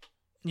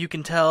 You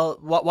can tell.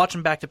 Watch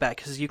them back to back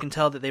because you can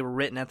tell that they were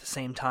written at the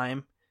same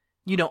time.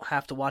 You don't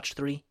have to watch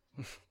 3.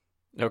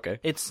 Okay.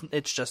 It's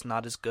just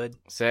not as good.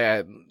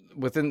 So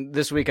within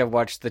this week, I've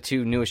watched the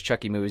 2 newest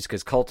Chucky movies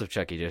because Cult of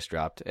Chucky just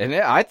dropped, and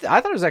I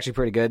thought it was actually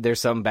pretty good.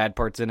 There's some bad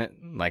parts in it,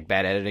 like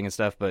bad editing and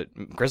stuff, but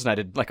Chris and I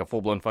did like a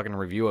full blown fucking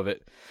review of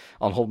it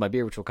on Hold My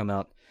Beer, which will come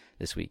out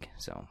this week.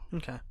 So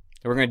Okay.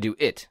 We're going to do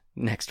It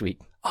next week.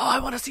 Oh, I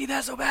want to see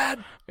that so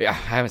bad. Yeah, I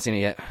haven't seen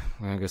it yet.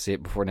 We're going to go see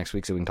it before next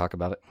week so we can talk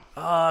about it.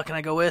 Can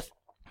I go with?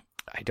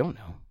 I don't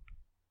know.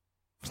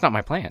 It's not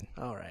my plan.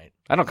 All right.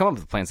 I don't come up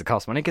with plans that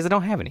cost money because I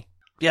don't have any.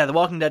 Yeah, the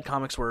Walking Dead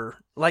comics were,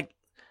 like,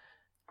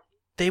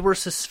 they were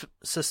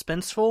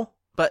suspenseful,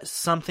 but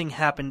something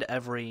happened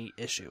every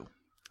issue.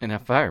 And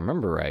if I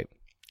remember right,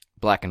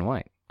 black and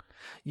white.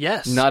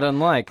 Yes. Not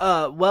unlike...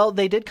 well,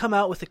 they did come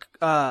out with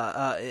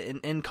an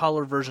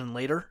in-color version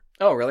later.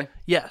 Oh, really?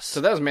 Yes.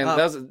 So that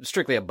was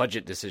strictly a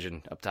budget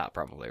decision up top,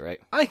 probably, right?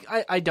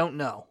 I don't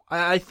know.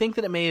 I think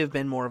that it may have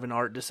been more of an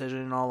art decision,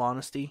 in all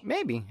honesty.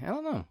 Maybe. I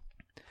don't know.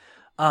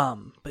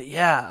 But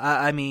yeah,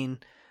 I mean,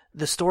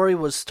 the story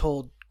was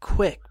told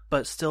quick,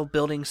 but still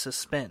building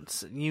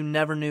suspense. You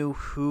never knew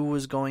who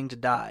was going to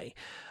die.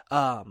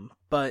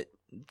 But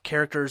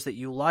characters that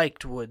you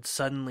liked would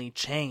suddenly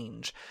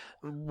change.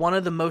 One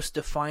of the most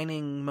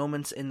defining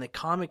moments in the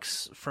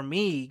comics for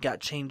me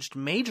got changed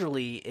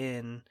majorly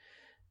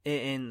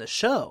in the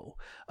show,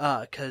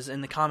 because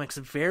in the comics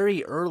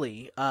very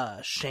early,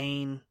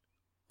 Shane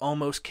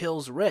almost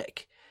kills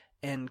Rick,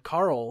 and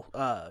Carl,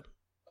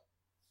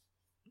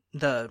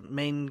 the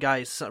main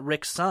guy's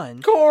Rick's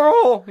son,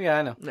 Carl. Yeah,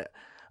 I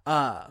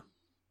know.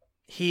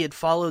 He had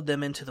followed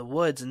them into the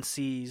woods and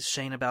sees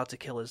Shane about to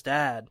kill his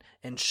dad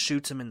and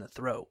shoots him in the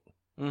throat.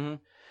 Mm-hmm.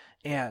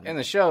 And in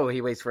the show, he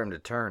waits for him to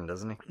turn,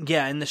 doesn't he?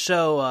 Yeah, in the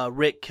show,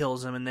 Rick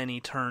kills him and then he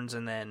turns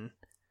and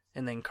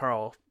then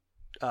Carl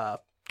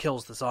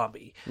kills the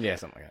zombie. Yeah,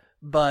 something like that.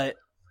 But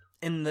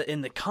in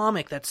the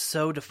comic, that's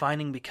so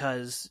defining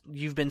because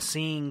you've been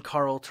seeing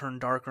Carl turn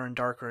darker and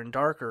darker and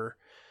darker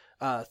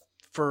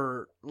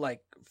for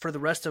the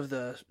rest of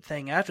the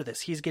thing after this.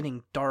 He's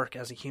getting dark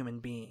as a human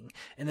being,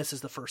 and this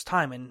is the first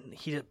time, and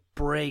he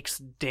breaks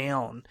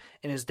down,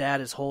 and his dad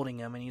is holding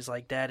him, and he's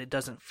like, "Dad, it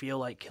doesn't feel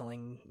like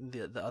killing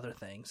the other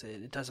things.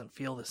 It doesn't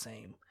feel the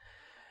same."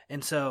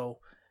 And so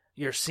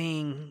you're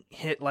seeing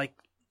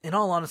in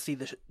all honesty,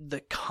 the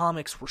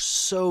comics were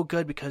so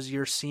good because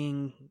you're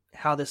seeing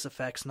how this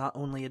affects not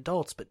only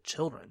adults but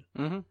children.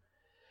 Mm-hmm.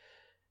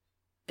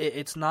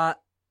 It's not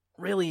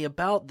really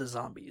about the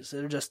zombies.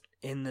 They're just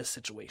in this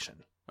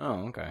situation.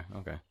 Oh, okay.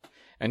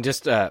 And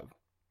just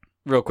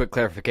real quick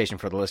clarification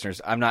for the listeners: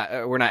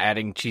 we're not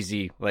adding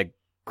cheesy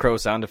crow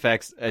sound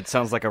effects. It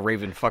sounds like a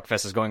Raven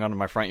fuckfest is going on in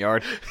my front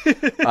yard.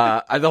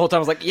 The whole time I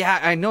was like, yeah,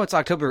 I know it's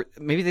October.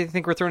 Maybe they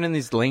think we're throwing in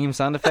these lame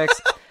sound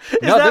effects.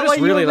 No, they're just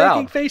really loud.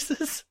 Making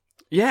faces?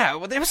 Yeah,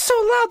 well, they were so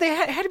loud. They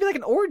had to be like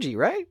an orgy,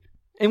 right?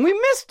 And we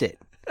missed it.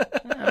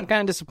 I'm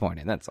kind of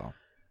disappointed. That's all.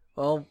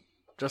 Well,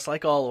 just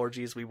like all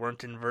orgies, we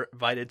weren't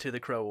invited to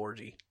the crow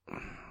orgy.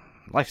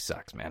 Life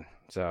sucks, man.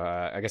 So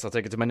I guess I'll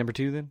take it to my number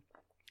 2 then.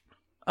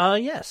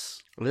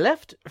 Yes.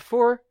 Left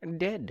 4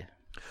 Dead.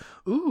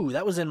 Ooh,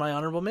 that was in my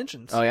honorable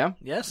mentions. Oh, yeah?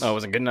 Yes. Oh, it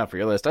wasn't good enough for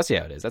your list. I see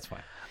how it is. That's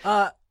fine.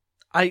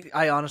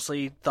 I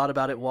honestly thought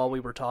about it while we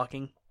were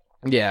talking.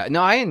 Yeah,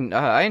 no, I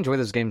enjoy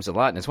those games a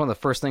lot, and it's one of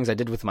the first things I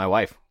did with my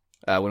wife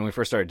when we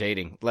first started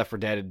dating. Left 4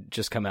 Dead had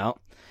just come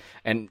out,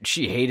 and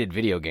she hated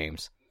video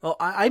games. Well,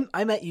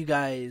 I met you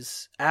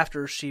guys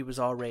after she was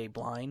already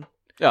blind.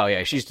 Oh,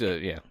 yeah, she used to,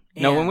 yeah.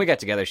 No, when we got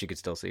together, she could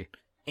still see.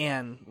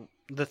 And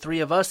the three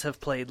of us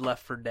have played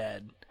Left 4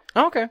 Dead.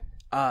 Oh, okay.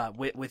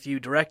 With you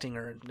directing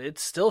her.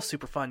 It's still a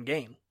super fun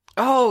game.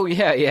 Oh,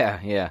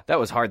 yeah. That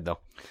was hard, though.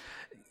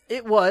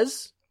 It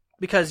was,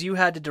 because you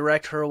had to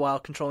direct her while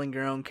controlling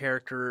your own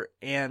character,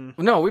 and...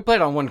 No, we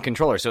played on one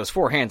controller, so it's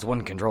 4 hands,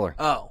 1 controller.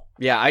 Oh.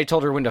 Yeah, I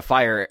told her when to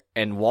fire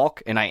and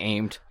walk, and I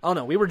aimed. Oh,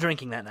 no, we were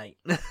drinking that night.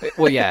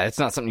 Well, yeah, it's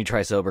not something you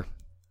try sober.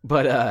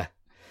 But,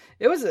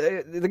 it was...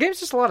 the game's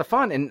just a lot of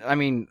fun, and, I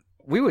mean...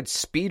 We would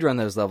speed run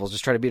those levels,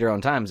 just try to beat our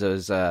own times. It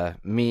was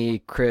me,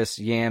 Chris,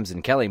 Yams,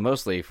 and Kelly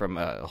mostly from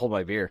Hold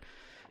My Beer,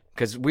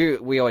 because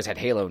we always had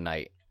Halo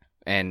night,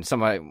 and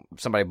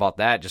somebody bought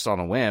that just on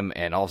a whim,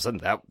 and all of a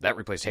sudden that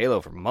replaced Halo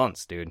for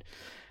months, dude.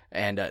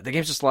 And the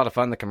game's just a lot of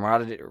fun. The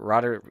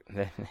camaraderie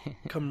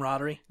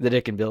that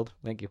it can build.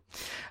 Thank you.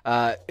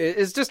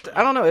 It's just,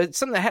 I don't know. It's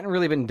something that hadn't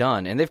really been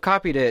done, and they've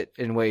copied it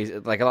in ways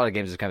like a lot of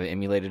games have kind of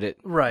emulated it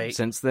right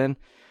since then.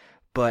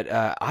 But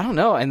I don't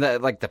know, and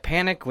the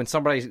panic when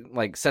somebody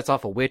sets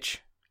off a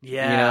witch,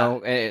 yeah, you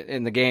know,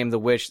 in the game, the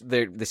witch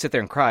they sit there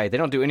and cry. They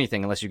don't do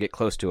anything unless you get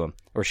close to them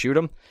or shoot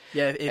them.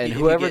 Yeah, if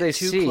whoever you get they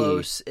too see,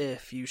 close,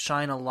 if you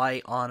shine a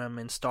light on them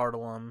and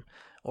startle them,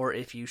 or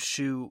if you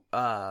shoot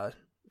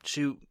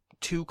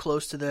too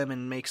close to them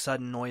and make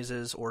sudden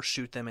noises, or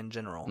shoot them in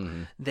general,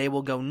 they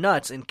will go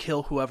nuts and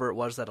kill whoever it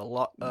was that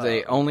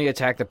they only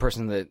attack the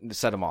person that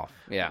set them off.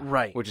 Yeah,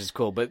 right, which is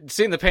cool. But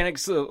seeing the panic,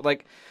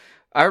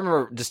 I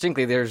remember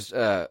distinctly there's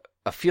a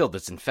field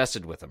that's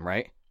infested with them,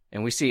 right?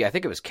 And we see, I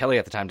think it was Kelly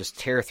at the time, just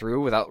tear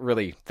through without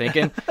really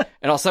thinking.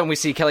 And all of a sudden we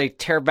see Kelly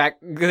tear back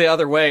the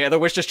other way, and the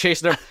witch just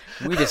chasing her.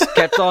 We just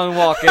kept on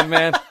walking,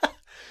 man.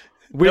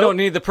 We don't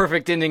need the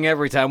perfect ending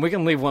every time. We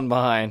can leave one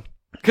behind.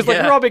 Because,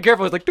 we're all being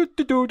careful. It's like,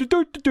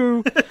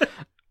 do-do-do-do-do-do.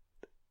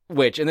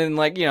 Witch. And then,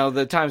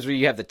 the times where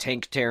you have the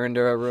tank tear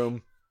into a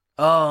room.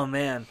 Oh,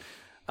 man.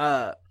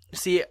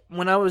 See,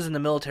 when I was in the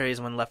military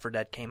is when Left 4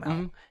 Dead came out.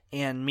 Mm-hmm.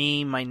 And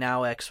me, my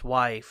now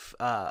ex-wife,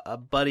 a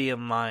buddy of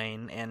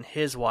mine, and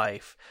his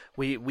wife,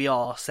 we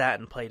all sat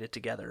and played it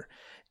together.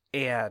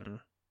 And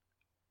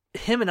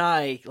him and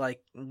I,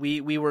 like,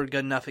 we were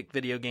good enough at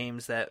video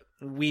games that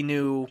we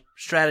knew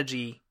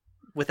strategy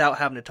without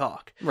having to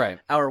talk. Right.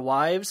 Our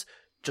wives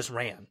just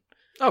ran.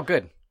 Oh,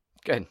 good.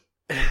 Good.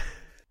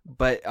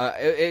 But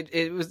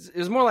it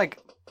was more like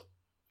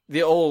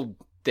the old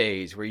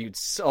days where you'd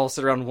all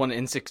sit around one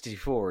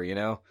N64, you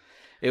know?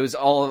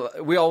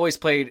 We always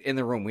played in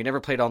the room. We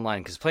never played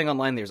online, because playing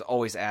online, there's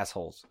always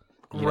assholes.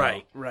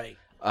 Right.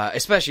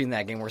 Especially in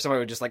that game where somebody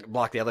would just like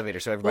block the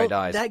elevator so everybody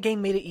dies. That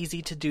game made it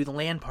easy to do the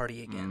LAN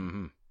party again.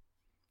 Mm-hmm.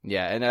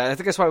 Yeah, and I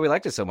think that's why we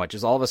liked it so much,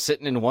 is all of us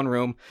sitting in one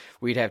room.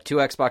 We'd have 2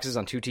 Xboxes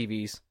on 2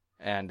 TVs,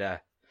 and I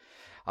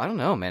don't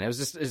know, man.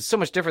 It's so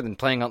much different than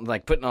playing on,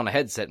 like, putting on a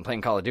headset and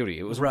playing Call of Duty.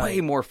 It was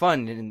way more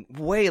fun and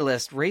way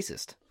less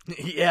racist.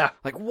 Yeah.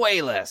 Like,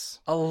 way less.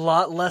 A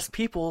lot less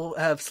people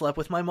have slept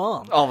with my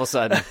mom. All of a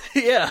sudden.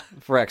 Yeah.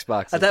 For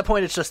Xbox. At that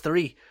point, it's just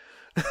 3.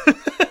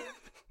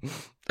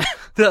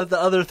 the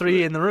other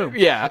 3 in the room.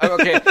 Yeah,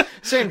 okay.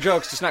 Same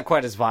jokes, just not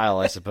quite as vile,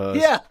 I suppose.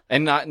 Yeah.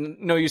 And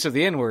no use of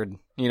the N-word,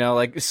 you know,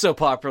 like, it's so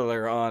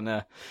popular on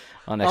Xbox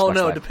Oh,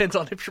 no, Live. it depends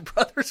on if your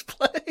brothers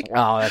play.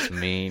 Oh, that's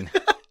mean.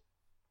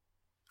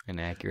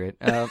 Inaccurate.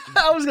 I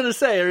was going to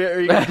say, are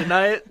you going to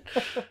deny it?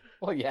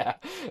 Well, yeah,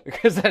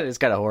 because that is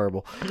kind of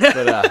horrible.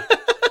 But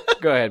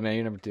go ahead, man.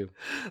 You're number 2.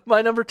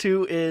 My number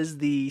 2 is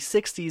the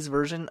 60s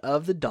version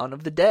of the Dawn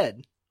of the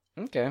Dead.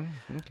 Okay.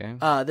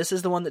 This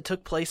is the one that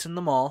took place in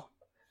the mall.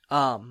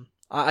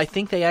 I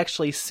think they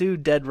actually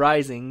sued Dead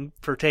Rising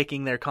for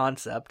taking their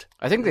concept.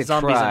 I think they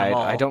Zombies in the tried.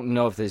 mall. I don't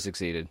know if they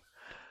succeeded.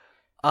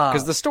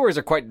 Because the stories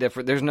are quite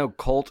different. There's no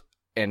cult,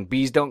 and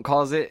bees don't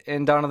cause it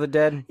in Dawn of the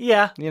Dead.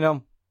 Yeah. You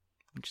know?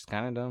 Which is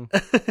kind of dumb.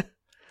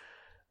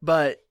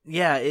 But,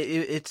 yeah,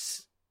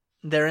 it's...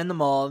 They're in the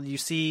mall. You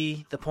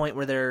see the point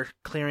where they're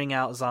clearing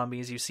out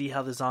zombies. You see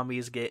how the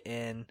zombies get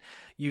in.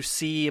 You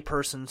see a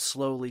person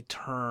slowly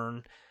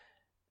turn.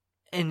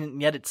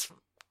 And yet it's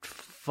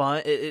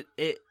fun.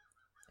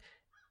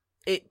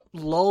 It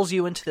lulls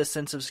you into this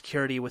sense of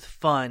security with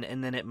fun,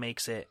 and then it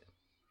makes it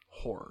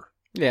horror.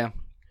 Yeah.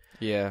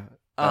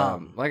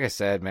 Like I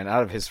said, man,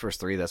 out of his first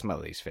 3, that's my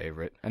least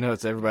favorite. I know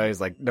it's everybody's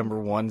like number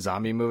 1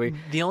 zombie movie.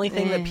 The only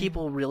thing that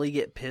people really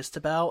get pissed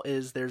about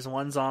is there's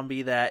one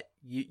zombie that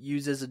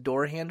uses a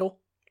door handle.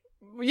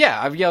 Yeah,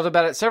 I've yelled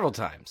about it several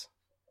times.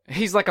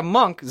 He's like a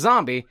monk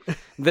zombie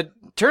that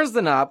turns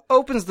the knob,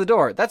 opens the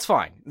door. That's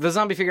fine. The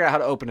zombie figured out how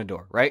to open a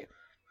door, right?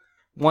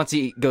 Once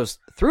he goes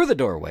through the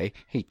doorway,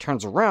 he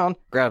turns around,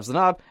 grabs the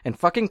knob, and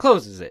fucking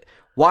closes it.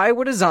 Why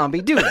would a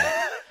zombie do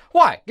that?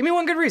 Why? Give me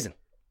one good reason.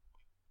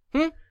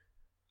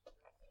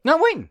 Not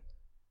waiting.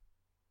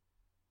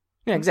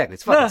 Yeah, exactly.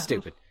 It's fucking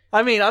stupid.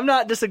 I mean, I'm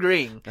not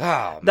disagreeing.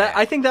 Oh, man.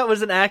 I think that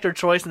was an actor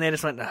choice, and they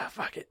just went,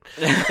 fuck it.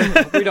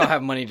 We don't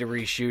have money to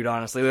reshoot,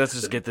 honestly. Let's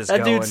just get this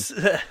going.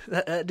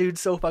 That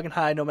dude's so fucking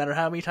high, no matter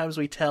how many times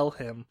we tell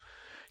him.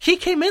 He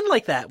came in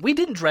like that. We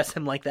didn't dress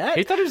him like that.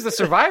 He thought he was the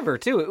survivor,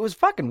 too. It was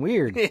fucking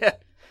weird. Yeah.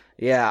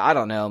 Yeah, I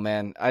don't know,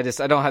 man. I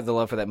don't have the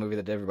love for that movie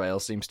that everybody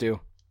else seems to.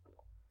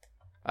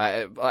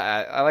 I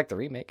like the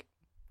remake.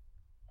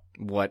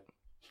 What?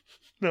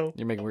 No.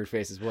 You're making weird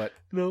faces. What?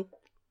 No.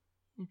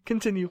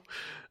 Continue.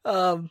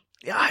 Yeah,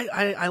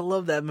 I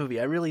love that movie.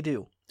 I really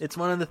do. It's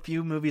one of the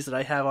few movies that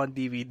I have on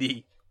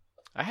DVD.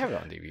 I have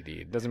it on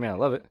DVD. It doesn't mean I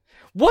love it.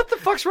 What the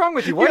fuck's wrong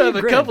with you? Why you are have you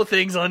a grinning? couple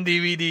things on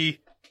DVD.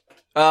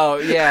 Oh,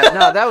 yeah.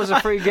 No, that was a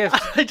free gift.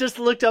 I just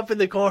looked up in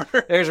the corner.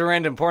 There's a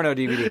random porno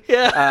DVD.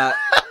 Yeah.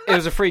 It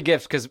was a free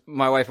gift because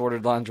my wife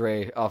ordered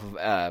lingerie off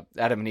of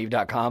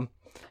adamandeve.com.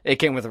 It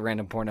came with a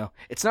random porno.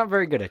 It's not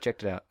very good. I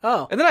checked it out.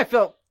 Oh. And then I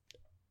felt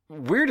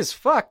weird as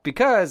fuck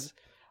because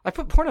I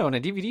put porno in a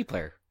DVD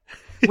player.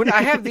 When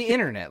I have the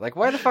internet. Like,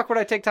 why the fuck would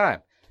I take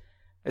time?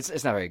 It's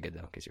not very good,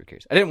 though, in case you were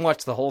curious. I didn't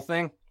watch the whole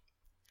thing.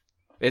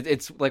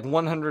 It's like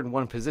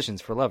 101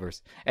 positions for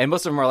lovers. And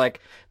most of them are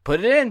like, put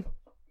it in.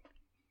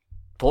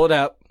 Pull it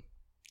out.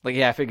 Like,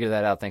 yeah, I figured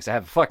that out. Thanks. I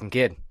have a fucking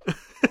kid.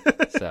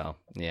 So,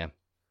 yeah.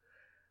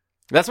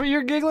 That's what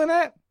you're giggling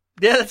at?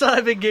 Yeah, that's what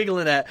I've been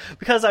giggling at.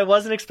 Because I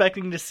wasn't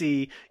expecting to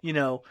see,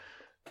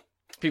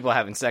 people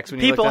having sex when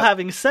you people looked up?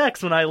 having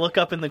sex when I look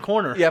up in the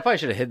corner. Yeah, I probably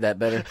should have hid that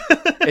better.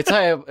 It's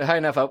high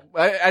enough up.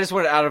 I just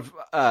wanted out of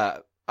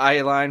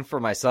eye line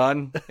for my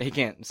son. He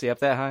can't see up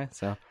that high,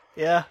 so.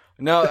 Yeah.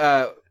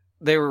 No,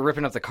 they were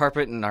ripping up the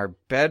carpet in our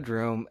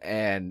bedroom,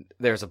 and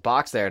there's a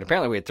box there, and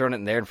apparently we had thrown it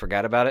in there and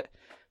forgot about it.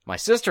 My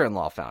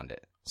sister-in-law found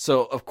it.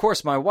 So, of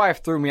course, my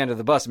wife threw me under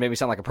the bus and made me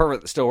sound like a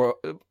pervert that still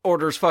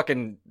orders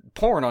fucking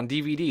porn on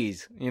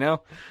DVDs, you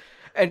know?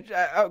 And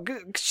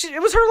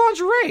it was her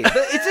lingerie.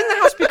 It's in the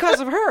house because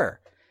of her.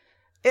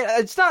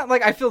 It's not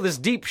like I feel this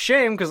deep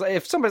shame, because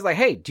if somebody's like,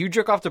 hey, do you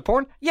jerk off to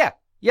porn? Yeah,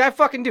 I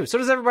fucking do. So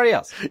does everybody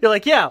else. You're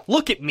like, yeah,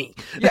 look at me.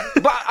 Yeah,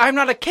 but I'm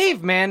not a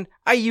caveman.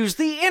 I use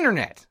the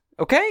internet,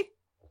 okay?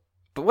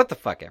 But what the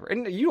fuck ever.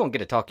 And you don't get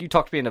to talk. You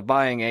talked me into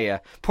buying a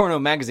porno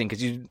magazine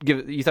because you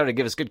thought it'd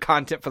give us good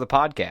content for the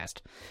podcast.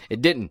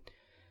 It didn't.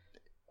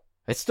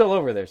 It's still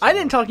over there somewhere. I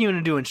didn't talk you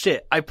into doing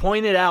shit. I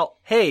pointed out,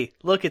 hey,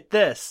 look at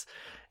this.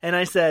 And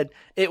I said,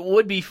 it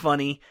would be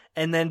funny,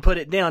 and then put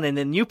it down, and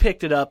then you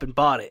picked it up and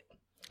bought it.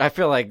 I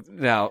feel like,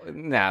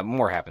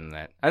 more happened than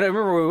that. I don't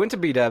remember we went to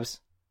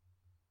B-Dubs.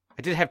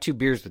 I did have 2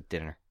 beers with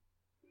dinner.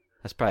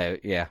 That's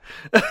probably, yeah.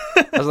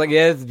 I was like,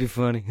 yeah, this would be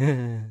funny.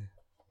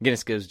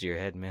 Guinness goes to your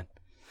head, man.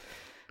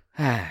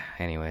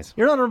 Anyways.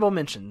 Your honorable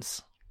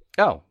mentions.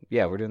 Oh,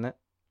 yeah, we're doing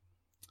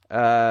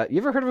that. You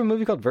ever heard of a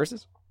movie called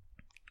Versus?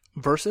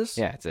 Versus?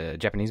 Yeah, it's a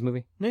Japanese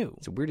movie. No.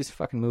 It's the weirdest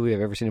fucking movie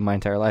I've ever seen in my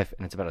entire life,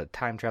 and it's about a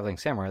time-traveling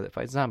samurai that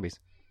fights zombies.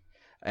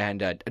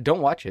 And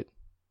don't watch it.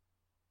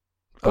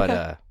 But,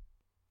 Okay.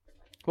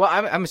 Well,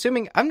 I'm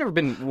assuming I've never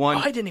been one.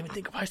 Oh, I didn't even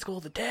think of High School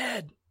of the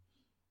Dead.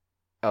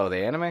 Oh,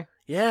 the anime?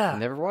 Yeah. I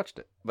never watched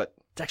it, but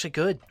It's actually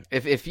good.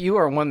 if you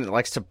are one that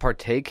likes to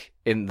partake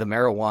in the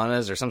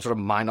marijuanas or some sort of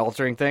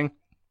mind-altering thing,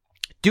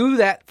 do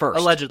that first.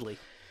 Allegedly.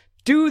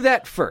 Do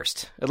that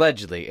first,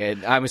 allegedly.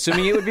 And I'm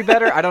assuming it would be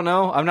better. I don't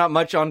know. I'm not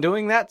much on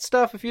doing that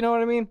stuff, if you know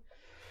what I mean.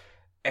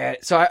 And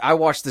so I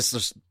watched this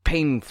just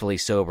painfully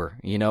sober,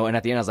 and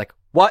at the end I was like,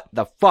 what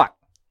the fuck?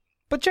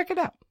 But check it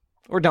out.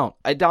 Or don't.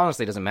 It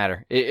honestly doesn't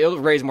matter. It'll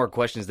raise more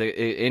questions than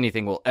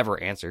anything will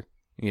ever answer,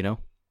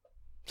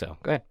 So,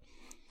 go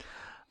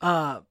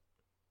ahead.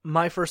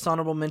 My first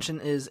honorable mention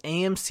is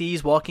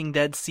AMC's Walking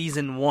Dead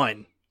Season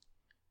 1.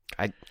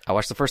 I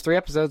watched the first 3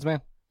 episodes,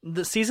 man.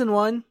 The Season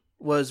 1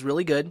 was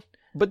really good.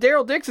 But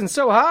Daryl Dixon's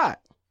so hot.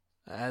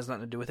 That has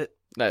nothing to do with it.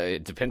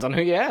 It depends on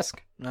who you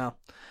ask. No.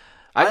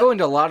 I go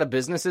into a lot of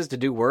businesses to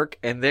do work,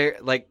 and they're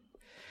like,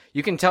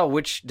 you can tell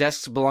which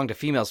desks belong to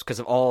females because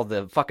of all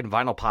the fucking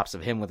vinyl pops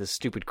of him with his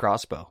stupid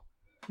crossbow.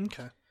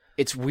 Okay.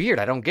 It's weird.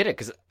 I don't get it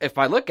because if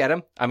I look at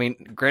him, I mean,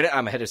 granted,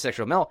 I'm a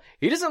heterosexual male.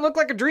 He doesn't look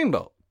like a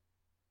dreamboat.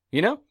 Is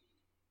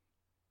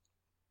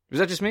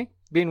that just me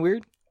being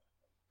weird?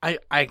 I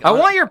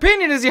want your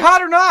opinion. Is he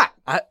hot or not?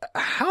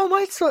 How am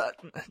I so...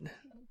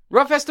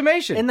 Rough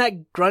estimation. In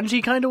that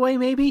grungy kind of way,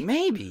 maybe?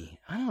 Maybe.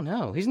 I don't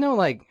know. He's no,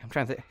 I'm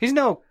trying to think. He's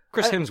no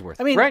Chris Hemsworth,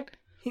 I mean, right?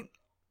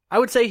 I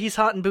would say he's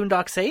hot in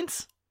Boondock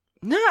Saints.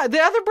 Nah, the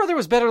other brother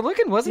was better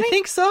looking, wasn't You he?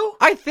 think so?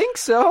 I think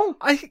so.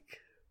 I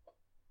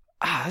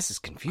This is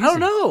confusing. don't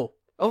know.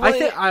 Oh,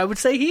 well, I would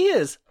say he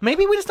is.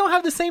 Maybe we just don't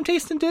have the same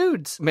taste in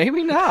dudes.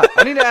 Maybe not.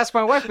 I need to ask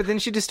my wife, but then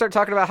she just start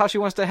talking about how she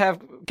wants to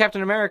have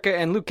Captain America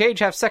and Luke Cage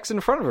have sex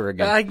in front of her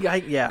again.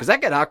 Yeah. Because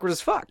that got awkward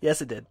as fuck.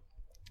 Yes, it did.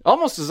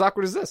 Almost as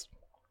awkward as this.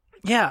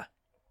 Yeah.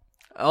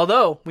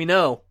 Although, we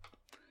know,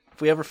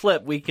 if we ever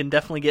flip, we can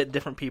definitely get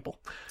different people.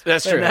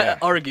 That's And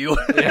argue.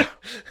 Yeah.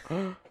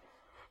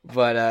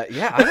 But, I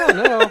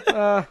don't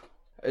know.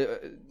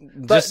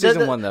 Just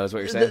season 1, though, is what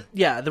you're saying.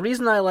 The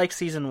reason I like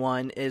season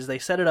 1 is they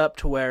set it up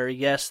to where,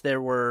 yes, there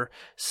were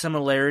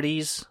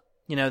similarities.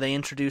 They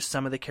introduced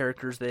some of the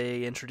characters.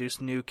 They introduced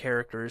new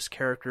characters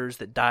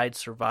that died,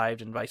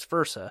 survived, and vice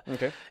versa.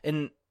 Okay.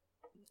 And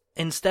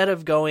instead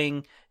of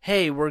going,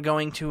 hey, we're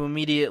going to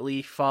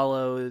immediately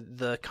follow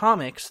the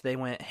comics, they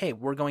went, hey,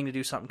 we're going to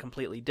do something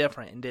completely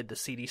different, and did the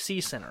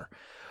CDC Center,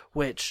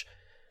 which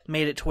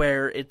made it to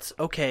where it's,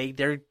 okay,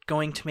 they're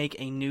going to make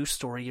a new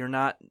story. You're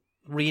not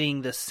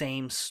reading the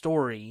same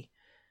story,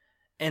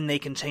 and they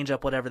can change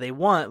up whatever they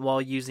want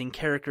while using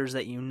characters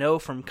that you know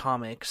from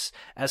comics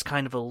as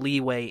kind of a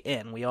leeway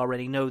in. We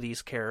already know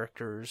these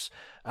characters,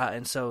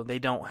 and so they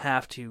don't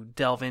have to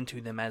delve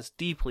into them as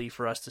deeply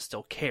for us to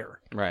still care.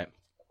 Right.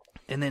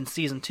 And then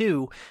season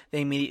 2,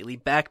 they immediately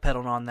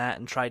backpedaled on that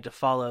and tried to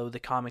follow the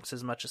comics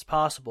as much as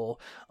possible,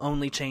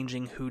 only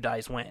changing who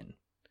dies when.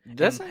 And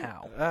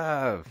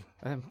how.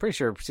 I'm pretty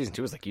sure season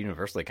 2 was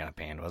universally kind of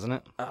panned, wasn't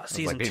it?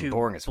 Season 2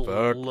 boring as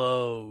fuck.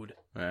 Blowed.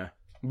 Yeah.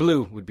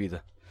 Blue would be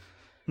the...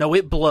 No,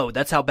 it blowed.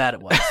 That's how bad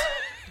it was.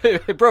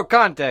 It broke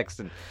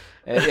context. And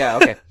yeah,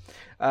 okay.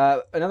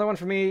 Another one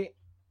for me,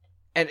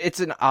 and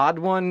it's an odd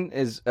one,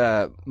 is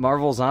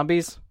Marvel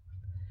Zombies.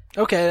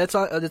 Okay,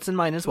 that's in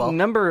mine as well.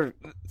 Number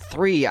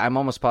 3, I'm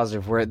almost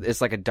positive, where it's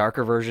like a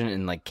darker version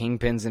and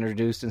Kingpin's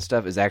introduced and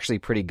stuff, is actually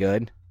pretty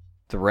good.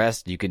 The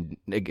rest you could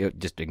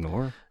just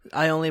ignore.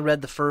 I only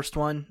read the first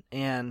one,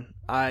 and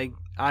I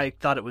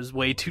thought it was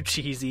way too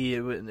cheesy.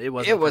 It wasn't.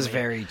 It was for me.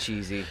 very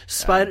cheesy.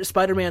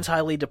 Spider-Man's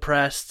highly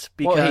depressed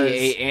because he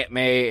ate Aunt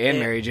May and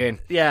Mary Jane.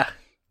 Yeah,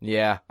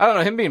 Yeah, I don't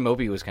know. Him being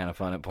mopey was kind of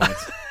fun at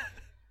points.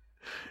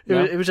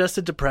 it was just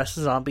a depressed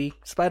zombie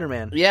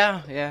Spider-Man.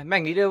 Yeah.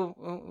 Magneto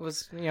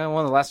was one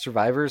of the last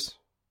survivors.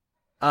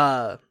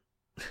 Fucking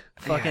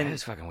it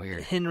was fucking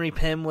weird. Henry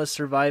Pym was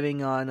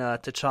surviving on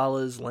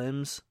T'Challa's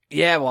limbs.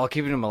 Yeah, while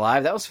keeping him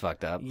alive, that was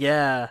fucked up.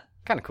 Yeah,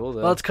 Kind of cool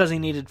though. well, it's because he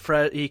needed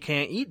he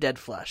can't eat dead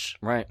flesh.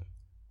 Right.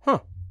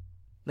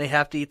 They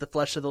have to eat the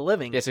flesh of the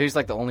living. Yeah, so he's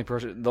the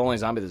only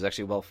zombie that's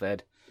actually well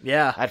fed.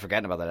 Yeah. I'd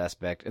forgotten about that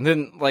aspect. And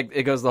then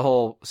it goes the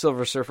whole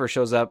Silver Surfer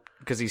shows up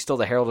because he's still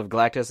the Herald of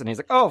Galactus, and he's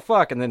like, oh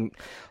fuck, and then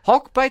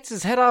Hulk bites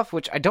his head off,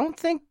 which I don't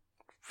think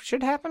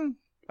should happen.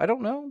 I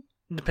don't know.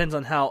 Depends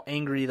on how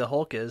angry the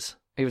Hulk is.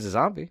 He was a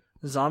zombie.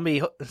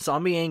 Zombie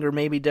anger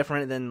may be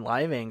different than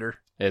live anger.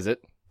 Is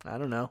it? I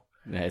don't know.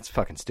 Yeah, it's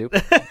fucking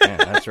stupid. Yeah,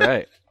 that's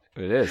right.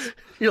 It is.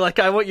 You're like,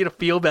 I want you to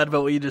feel bad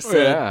about what you just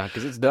said. Yeah,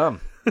 because it's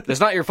dumb. It's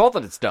not your fault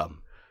that it's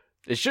dumb.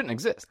 It shouldn't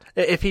exist.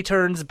 If he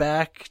turns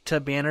back to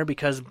Banner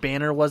because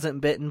Banner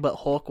wasn't bitten but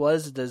Hulk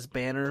was, does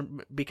Banner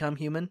become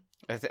human?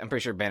 I'm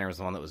pretty sure Banner was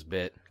the one that was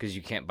bit because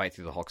you can't bite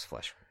through the Hulk's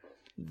flesh.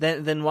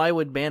 Then why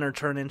would Banner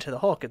turn into the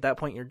Hulk? At that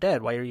point, you're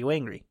dead. Why are you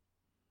angry?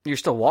 You're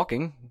still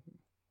walking.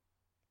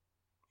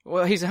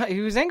 Well,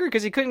 he was angry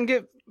because he couldn't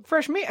get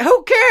fresh meat.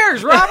 Who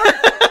cares, Robert?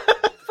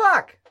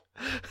 Fuck.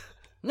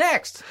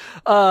 Next.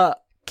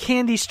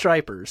 Candy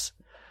Stripers.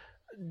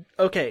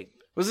 Okay.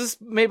 Was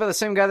this made by the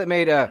same guy that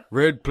made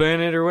Red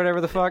Planet or whatever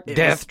the fuck?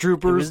 Death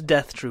Troopers? It was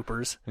Death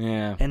Troopers.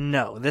 Yeah. And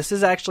no, this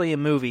is actually a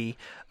movie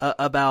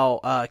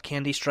about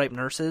candy stripe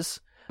nurses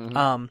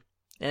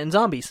and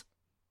zombies.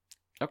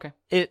 Okay.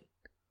 It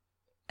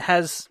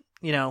has,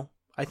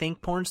 I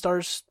think porn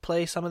stars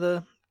play some of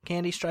the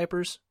candy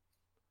stripers.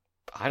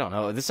 I don't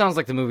know. This sounds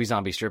like the movie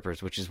Zombie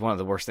Strippers, which is one of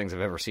the worst things I've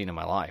ever seen in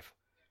my life.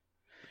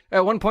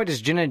 At one point,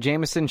 does Jenna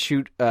Jameson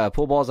shoot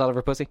pool balls out of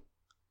her pussy?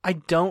 I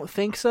don't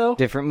think so.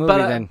 Different movie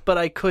then. But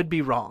I could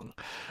be wrong.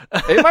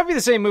 It might be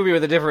the same movie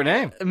with a different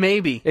name.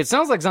 Maybe. It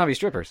sounds like Zombie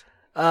Strippers.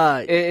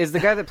 Is the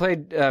guy that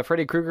played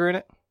Freddy Krueger in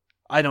it?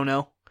 I don't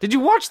know. Did you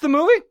watch the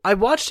movie? I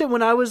watched it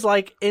when I was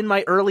in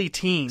my early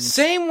teens.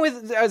 Same with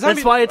Zombie.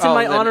 That's why it's in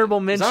my honorable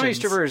mentions. Zombie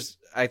Strippers,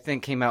 I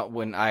think, came out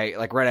when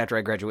right after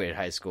I graduated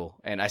high school,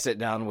 and I sat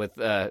down with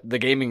the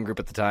gaming group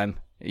at the time,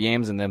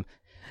 Yams and them,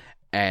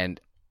 and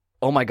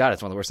oh my god,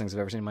 it's one of the worst things I've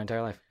ever seen in my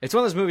entire life. It's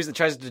one of those movies that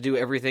tries to do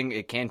everything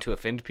it can to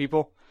offend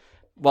people,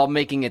 while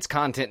making its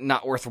content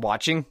not worth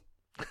watching.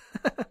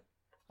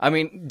 I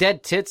mean,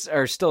 dead tits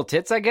are still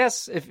tits, I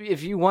guess,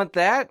 if you want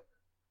that.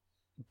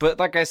 But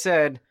like I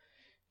said,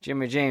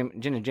 Jenna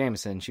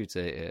Jameson shoots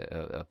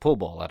a pool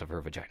ball out of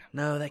her vagina.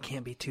 No, that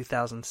can't be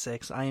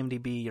 2006.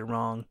 IMDb, you're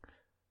wrong.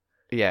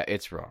 Yeah,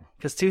 it's wrong.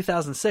 Because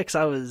 2006,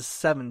 I was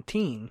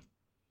 17.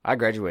 I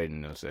graduated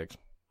in 06,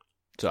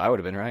 so I would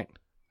have been right.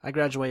 I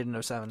graduated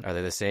in 07. Are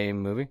they the same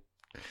movie?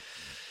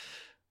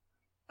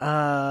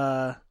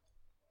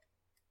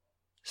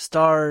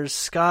 Stars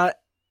Scott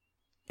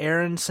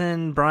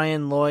Aaronson,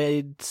 Brian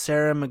Lloyd,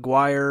 Sarah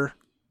McGuire.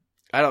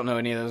 I don't know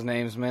any of those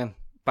names, man.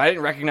 But I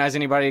didn't recognize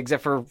anybody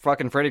except for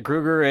fucking Freddy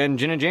Krueger and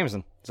Jenna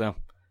Jameson. So,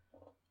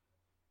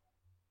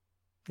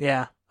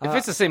 yeah, if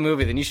it's the same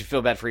movie, then you should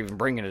feel bad for even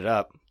bringing it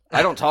up.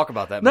 I don't talk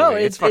about that movie. No,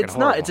 it's fucking not.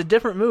 horrible. It's a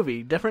different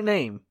movie, different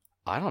name.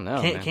 I don't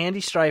know. Man. Candy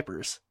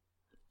Stripers.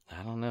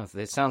 I don't know.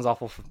 It sounds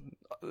awful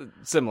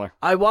similar.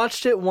 I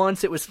watched it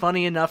once. It was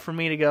funny enough for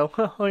me to go,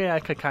 oh yeah, I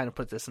could kind of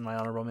put this in my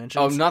honorable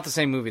mentions. Oh, not the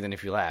same movie then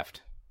if you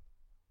laughed.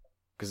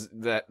 Because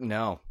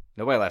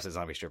nobody laughs at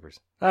Zombie Strippers.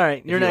 All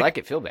right, If you like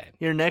it, feel bad.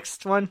 Your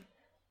next one?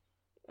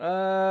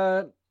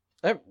 No,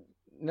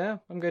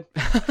 I'm good.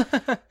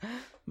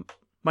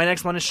 My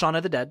next one is Shaun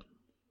of the Dead.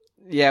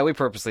 Yeah, we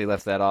purposely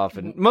left that off,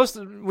 and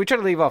we try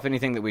to leave off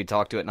anything that we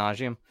talk to at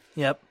nauseum.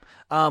 Yep.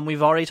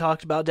 We've already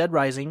talked about Dead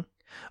Rising.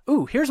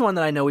 Ooh, here's one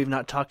that I know we've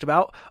not talked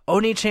about.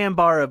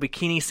 Onii-Chanbara,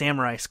 Bikini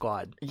Samurai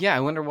Squad. Yeah, I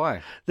wonder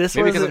why.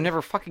 Maybe because I've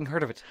never fucking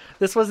heard of it.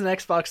 This was an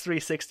Xbox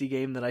 360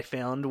 game that I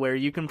found where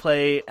you can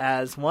play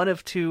as one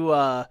of two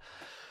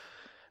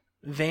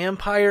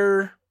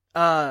vampire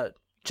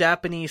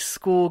Japanese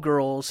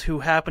schoolgirls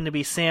who happen to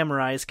be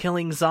samurais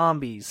killing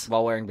zombies.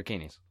 While wearing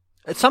bikinis.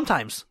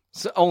 Sometimes.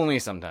 So only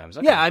sometimes.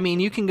 Okay. Yeah, I mean,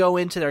 you can go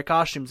into their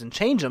costumes and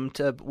change them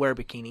to wear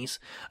bikinis.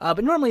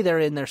 But normally they're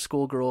in their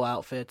schoolgirl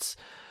outfits.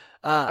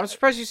 I'm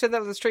surprised you said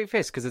that with a straight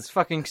face, because it's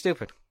fucking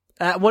stupid.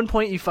 At one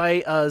point, you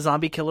fight a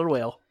zombie killer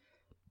whale.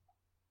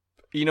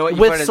 You know what?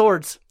 With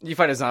swords. You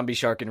fight a zombie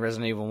shark in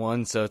Resident Evil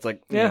 1, so it's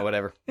like,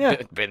 whatever. Yeah.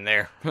 Been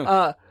there.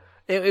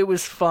 It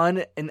was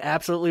fun and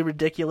absolutely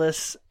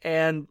ridiculous,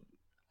 and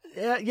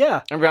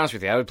yeah. I'll be honest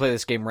with you, I would play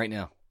this game right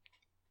now.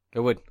 I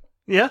would.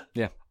 Yeah?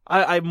 Yeah.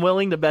 I'm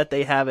willing to bet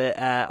they have it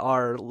at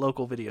our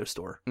local video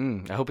store.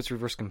 I hope it's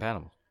reverse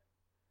compatible.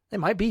 It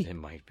might be. It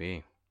might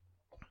be.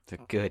 Is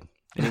it good?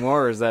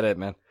 Anymore, or is that it,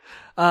 man?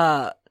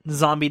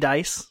 Zombie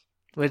Dice,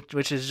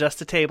 which is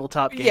just a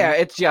tabletop game. Yeah,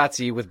 it's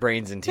Yahtzee with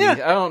brains and teeth.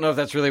 Yeah. I don't know if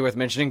that's really worth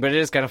mentioning, but it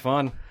is kind of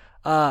fun.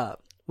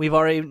 We've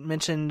already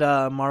mentioned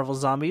Marvel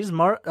Zombies.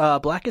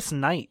 Blackest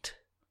Night.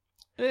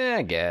 Yeah,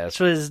 I guess.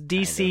 Which was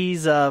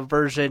DC's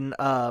version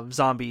of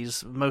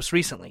Zombies most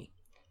recently.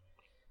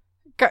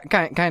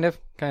 Kind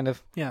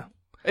of. Yeah.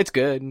 It's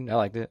good. I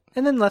liked it.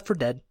 And then Left 4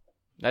 Dead.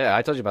 Yeah,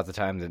 I told you about the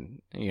time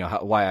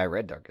that, why I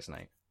read Darkest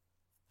Night.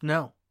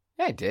 No.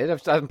 Yeah, I did.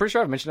 I'm pretty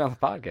sure I've mentioned it on the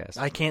podcast.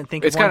 I can't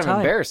think it's of one kind of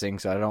time. embarrassing,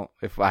 so I don't.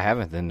 If I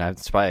haven't, then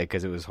that's probably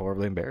because it was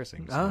horribly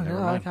embarrassing. So Oh, never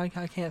no, mind.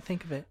 I can't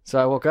think of it. So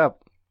I woke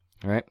up,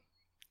 right,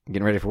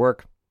 getting ready for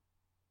work,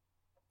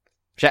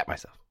 shat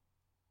myself.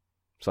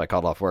 So I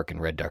called off work and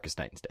read Darkest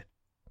Night instead.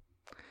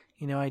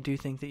 I do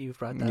think that you've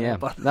brought that Yeah,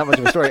 up. not much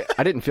of a story.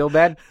 I didn't feel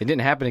bad. It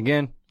didn't happen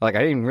again. Like, I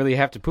didn't even really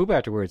have to poop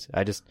afterwards.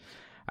 I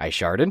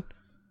sharded.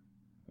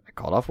 I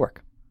called off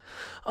work.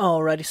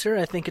 Alrighty, sir.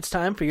 I think it's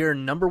time for your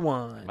number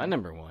one. My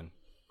number one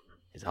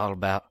is all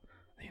about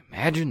The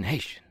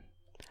imagination.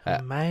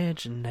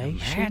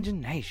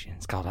 Imagination.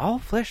 It's called All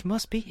Flesh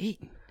Must Be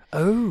Eaten.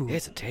 Oh,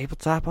 It's a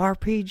tabletop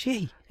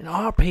RPG. an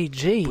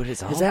RPG. But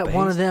it's all Is that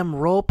one of based- them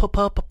role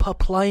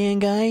playing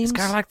games? It's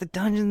kind of like the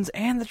Dungeons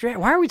and the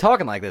Dragons. Why are we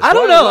talking like this? I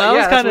don't What- know. what- I yeah, was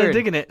that's kind of weird.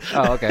 digging it.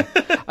 Oh, okay.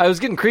 I was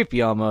getting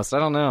creepy almost. I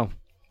don't know.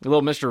 A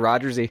little Mr.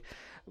 Rogersy.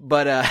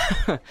 But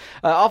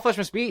All Flesh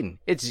Must Be Eaten.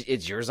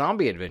 It's your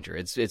zombie adventure.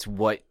 It's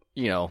what,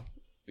 you know,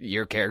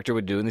 your character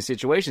would do in these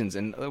situations.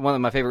 And one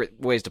of my favorite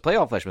ways to play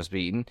All Flesh Must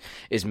Be Eaten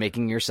is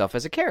making yourself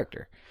as a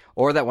character.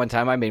 Or that one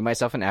time I made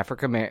myself an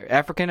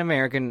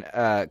African-American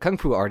kung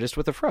fu artist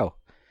with a fro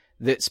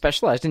that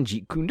specialized in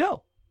Jeet Kune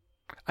Do.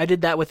 I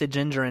did that with a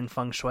ginger in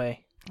Feng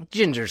Shui.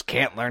 Gingers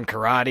can't learn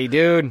karate,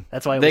 dude.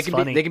 That's why it they was can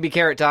funny. They can be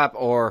Carrot Top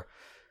or...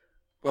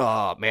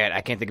 Oh, man,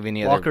 I can't think of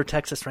any Walker,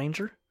 Texas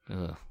Ranger.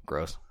 other... Ugh,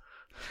 gross.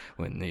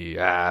 When the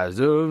eyes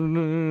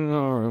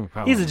of...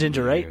 He's a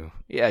ginger, right?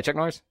 Yeah, Chuck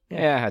Norris?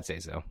 Yeah. Yeah, I'd say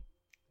so.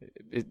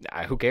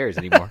 Who cares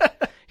anymore?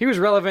 He was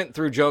relevant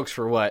through jokes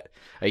for, what,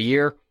 a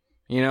year?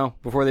 You know,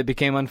 before they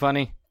became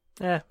unfunny?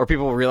 Yeah, Or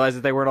people realized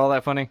that they weren't all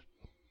that funny?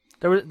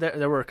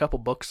 there were a couple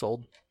books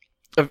sold.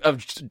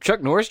 Of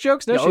Chuck Norris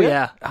jokes? No Oh shit?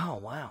 yeah, Oh,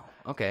 wow.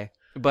 Okay.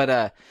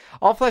 But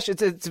All Flesh,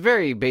 it's a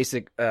very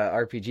basic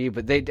RPG,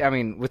 but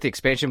with the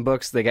expansion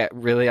books, they got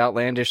really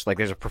outlandish. Like,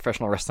 there's a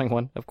professional wrestling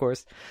one, of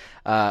course.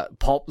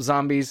 Pulp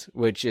Zombies,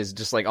 which is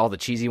just like all the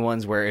cheesy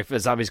ones where if a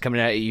zombie's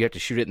coming at you, you have to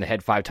shoot it in the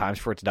head 5 times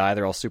for it to die.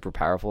 They're all super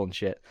powerful and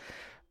shit.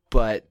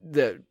 But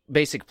the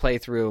basic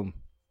playthrough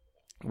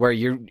where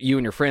you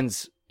and your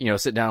friends, you know,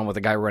 sit down with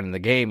a guy running the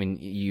game and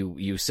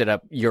you set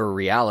up your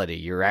reality,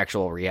 your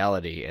actual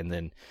reality, and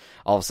then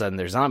all of a sudden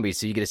there's zombies,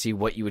 so you get to see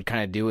what you would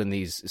kind of do in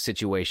these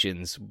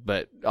situations,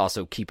 but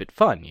also keep it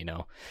fun, you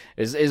know,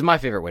 is my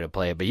favorite way to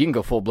play it. But you can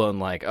go full blown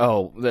like,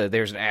 oh,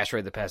 there's an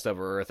asteroid that passed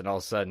over Earth, and all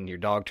of a sudden your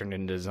dog turned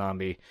into a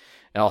zombie,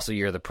 and also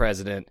you're the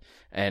president,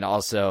 and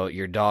also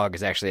your dog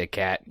is actually a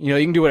cat. You know,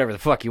 you can do whatever the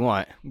fuck you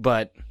want,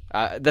 but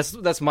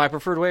that's my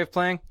preferred way of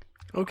playing.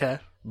 okay.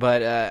 But,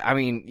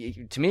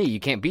 to me, you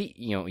can't beat,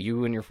 you know,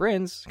 you and your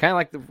friends. Kind of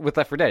like with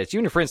Left 4 Dead. It's you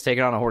and your friends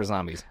taking on a horde of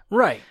zombies.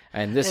 Right.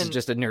 And this is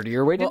just a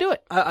nerdier way to do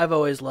it. I've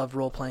always loved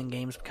role playing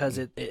games because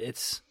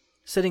it's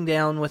sitting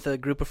down with a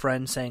group of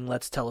friends saying,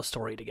 "Let's tell a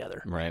story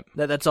together." Right.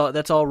 That's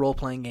all role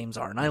playing games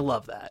are, and I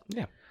love that.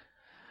 Yeah.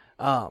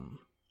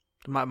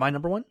 My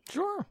number one.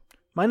 Sure.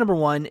 My number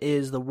one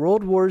is the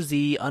World War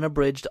Z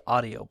unabridged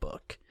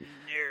audiobook.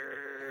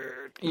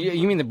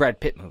 You mean the Brad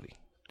Pitt movie?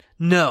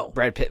 No.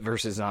 Brad Pitt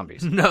versus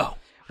zombies. No.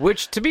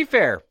 Which, to be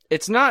fair,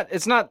 it's not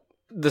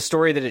the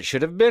story that it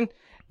should have been.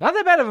 Not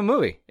that bad of a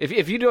movie.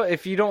 If you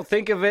don't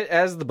think of it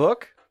as the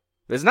book,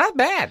 it's not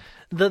bad.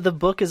 The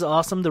book is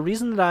awesome. The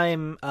reason that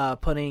I'm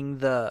putting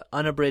the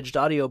unabridged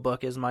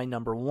audiobook as my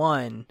number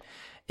one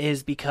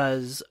is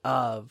because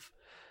of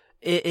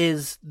it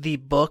is the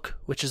book,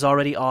 which is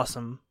already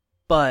awesome,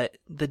 but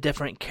the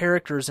different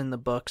characters in the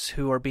books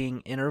who are being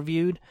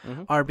interviewed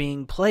are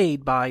being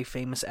played by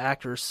famous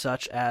actors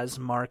such as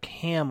Mark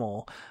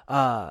Hamill,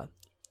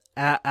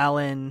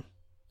 Alan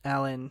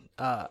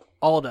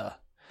Alda,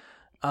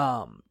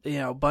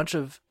 a bunch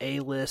of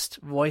A-list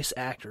voice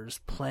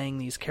actors playing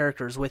these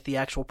characters, with the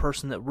actual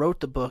person that wrote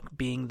the book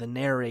being the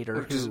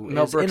narrator Which is who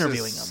Mel is Brooks'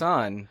 interviewing them.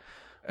 son.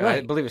 I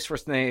Right. believe his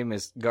first name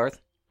is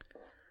Garth.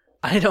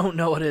 I don't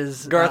know what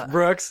his Garth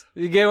Brooks.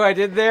 You get what I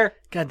did there?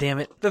 God damn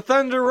it! The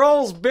thunder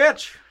rolls,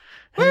 bitch.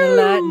 And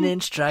the lightning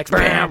strikes.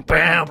 Bam,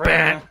 bam,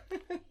 bam.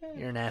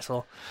 You're an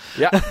asshole.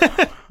 Yeah.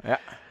 Yeah.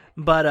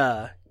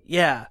 But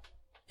yeah,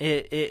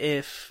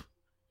 if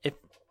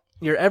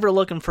you're ever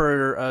looking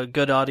for a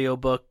good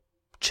audiobook,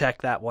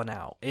 check that one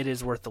out. It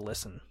is worth the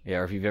listen. Yeah,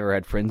 or if you've ever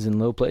had friends in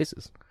low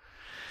places.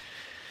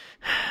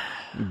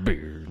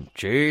 Beer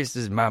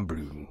chases my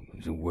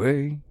blues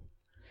away,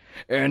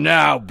 and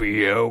I'll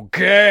be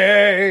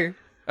okay.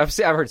 I've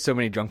heard so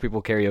many drunk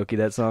people karaoke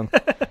that song,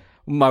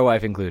 my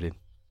wife included.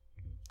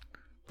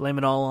 Blame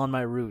it all on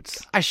my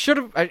roots. I should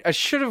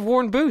have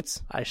worn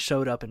boots. I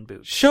showed up in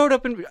boots.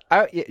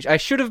 I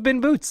should have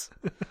been boots,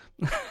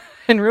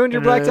 and ruined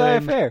your black tie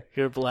affair.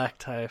 Your black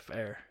tie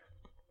affair.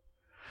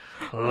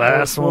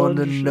 Last one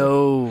to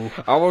know.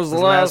 I was the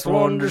last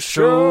one to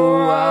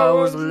show. I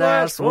was the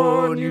last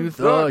one you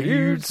thought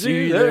you'd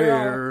see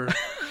there.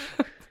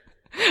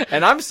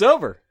 And I'm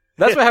sober.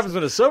 That's what happens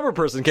when a sober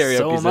person karaoke.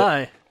 So am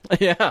I.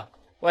 Yeah.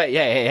 Wait,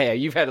 yeah.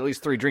 You've had at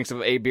least 3 drinks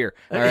of a beer.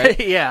 All right.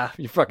 Yeah.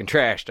 You're fucking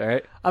trashed. All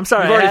right. I'm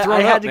sorry. You've already I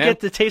thrown had up, to man. get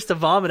the taste of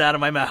vomit out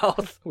of my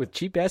mouth With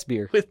cheap ass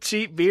beer. with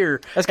cheap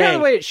beer. That's kind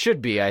of the way it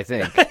should be, I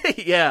think.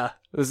 Yeah.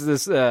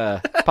 This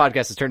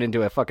podcast has turned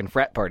into a fucking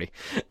frat party.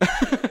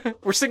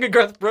 We're singing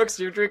Garth Brooks.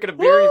 You're drinking a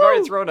beer. You've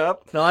already thrown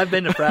up. No, I've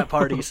been to frat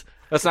parties.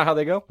 That's not how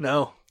they go.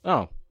 No.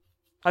 Oh,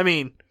 I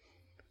mean,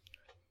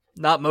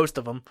 not most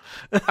of them.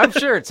 I'm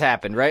sure it's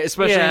happened, right?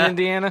 Especially Yeah. in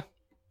Indiana.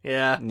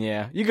 Yeah.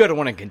 Yeah, you go to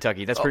one in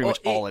Kentucky. That's pretty much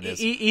all it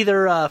is.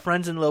 Either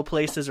Friends in Low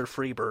Places or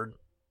Freebird.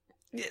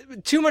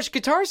 Too much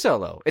guitar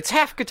solo. It's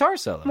half guitar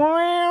solo.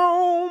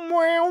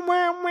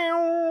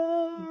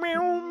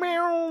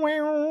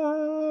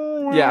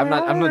 Yeah,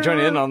 I'm not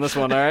joining in on this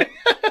one. All right.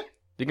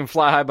 You can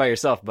fly high by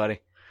yourself, buddy.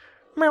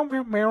 Meow,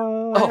 meow,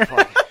 meow. Oh,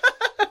 fuck.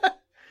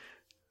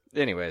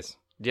 Anyways,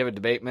 do you have a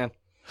debate, man?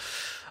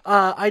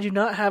 I do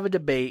not have a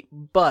debate,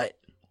 but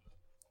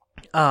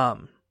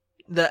the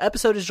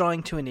episode is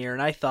drawing to a near,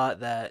 and I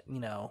thought that, you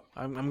know,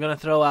 I'm going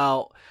to throw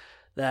out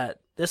that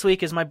this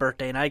week is my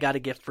birthday, and I got a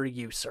gift for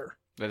you, sir.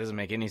 That doesn't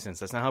make any sense.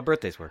 That's not how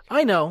birthdays work.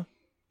 I know,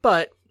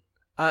 but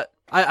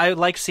I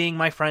like seeing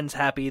my friends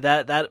happy.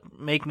 That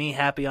make me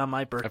happy on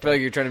my birthday. I feel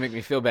like you're trying to make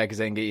me feel bad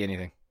because I didn't get you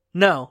anything.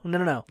 No.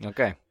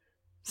 Okay.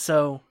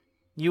 So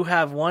you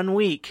have 1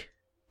 week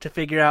to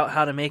figure out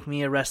how to make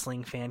me a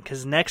wrestling fan,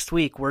 because next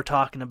week we're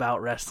talking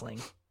about wrestling.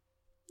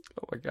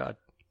 Oh my god.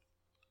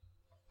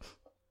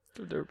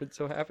 I've never been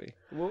so happy.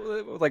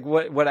 Like,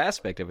 what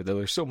aspect of it, though?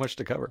 There's so much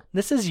to cover.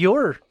 This is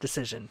your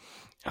decision.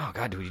 Oh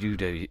god, do we do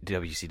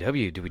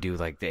WCW? Do we do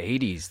like the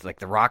 80s, like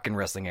the rock and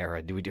wrestling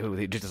era? Do we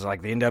do just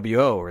like the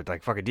NWO or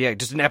like fucking DX?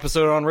 Just an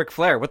episode on Ric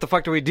Flair? What the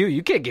fuck do we do?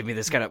 You can't give me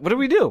this kind of... What do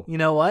we do? You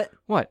know what?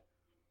 What?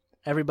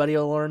 Everybody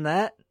will learn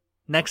that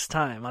next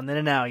time on Then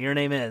and Now. Your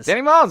name is...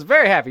 Danny Mullins,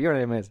 very happy. Your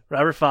name is...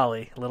 Robert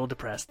Foley, a little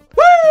depressed.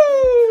 Woo!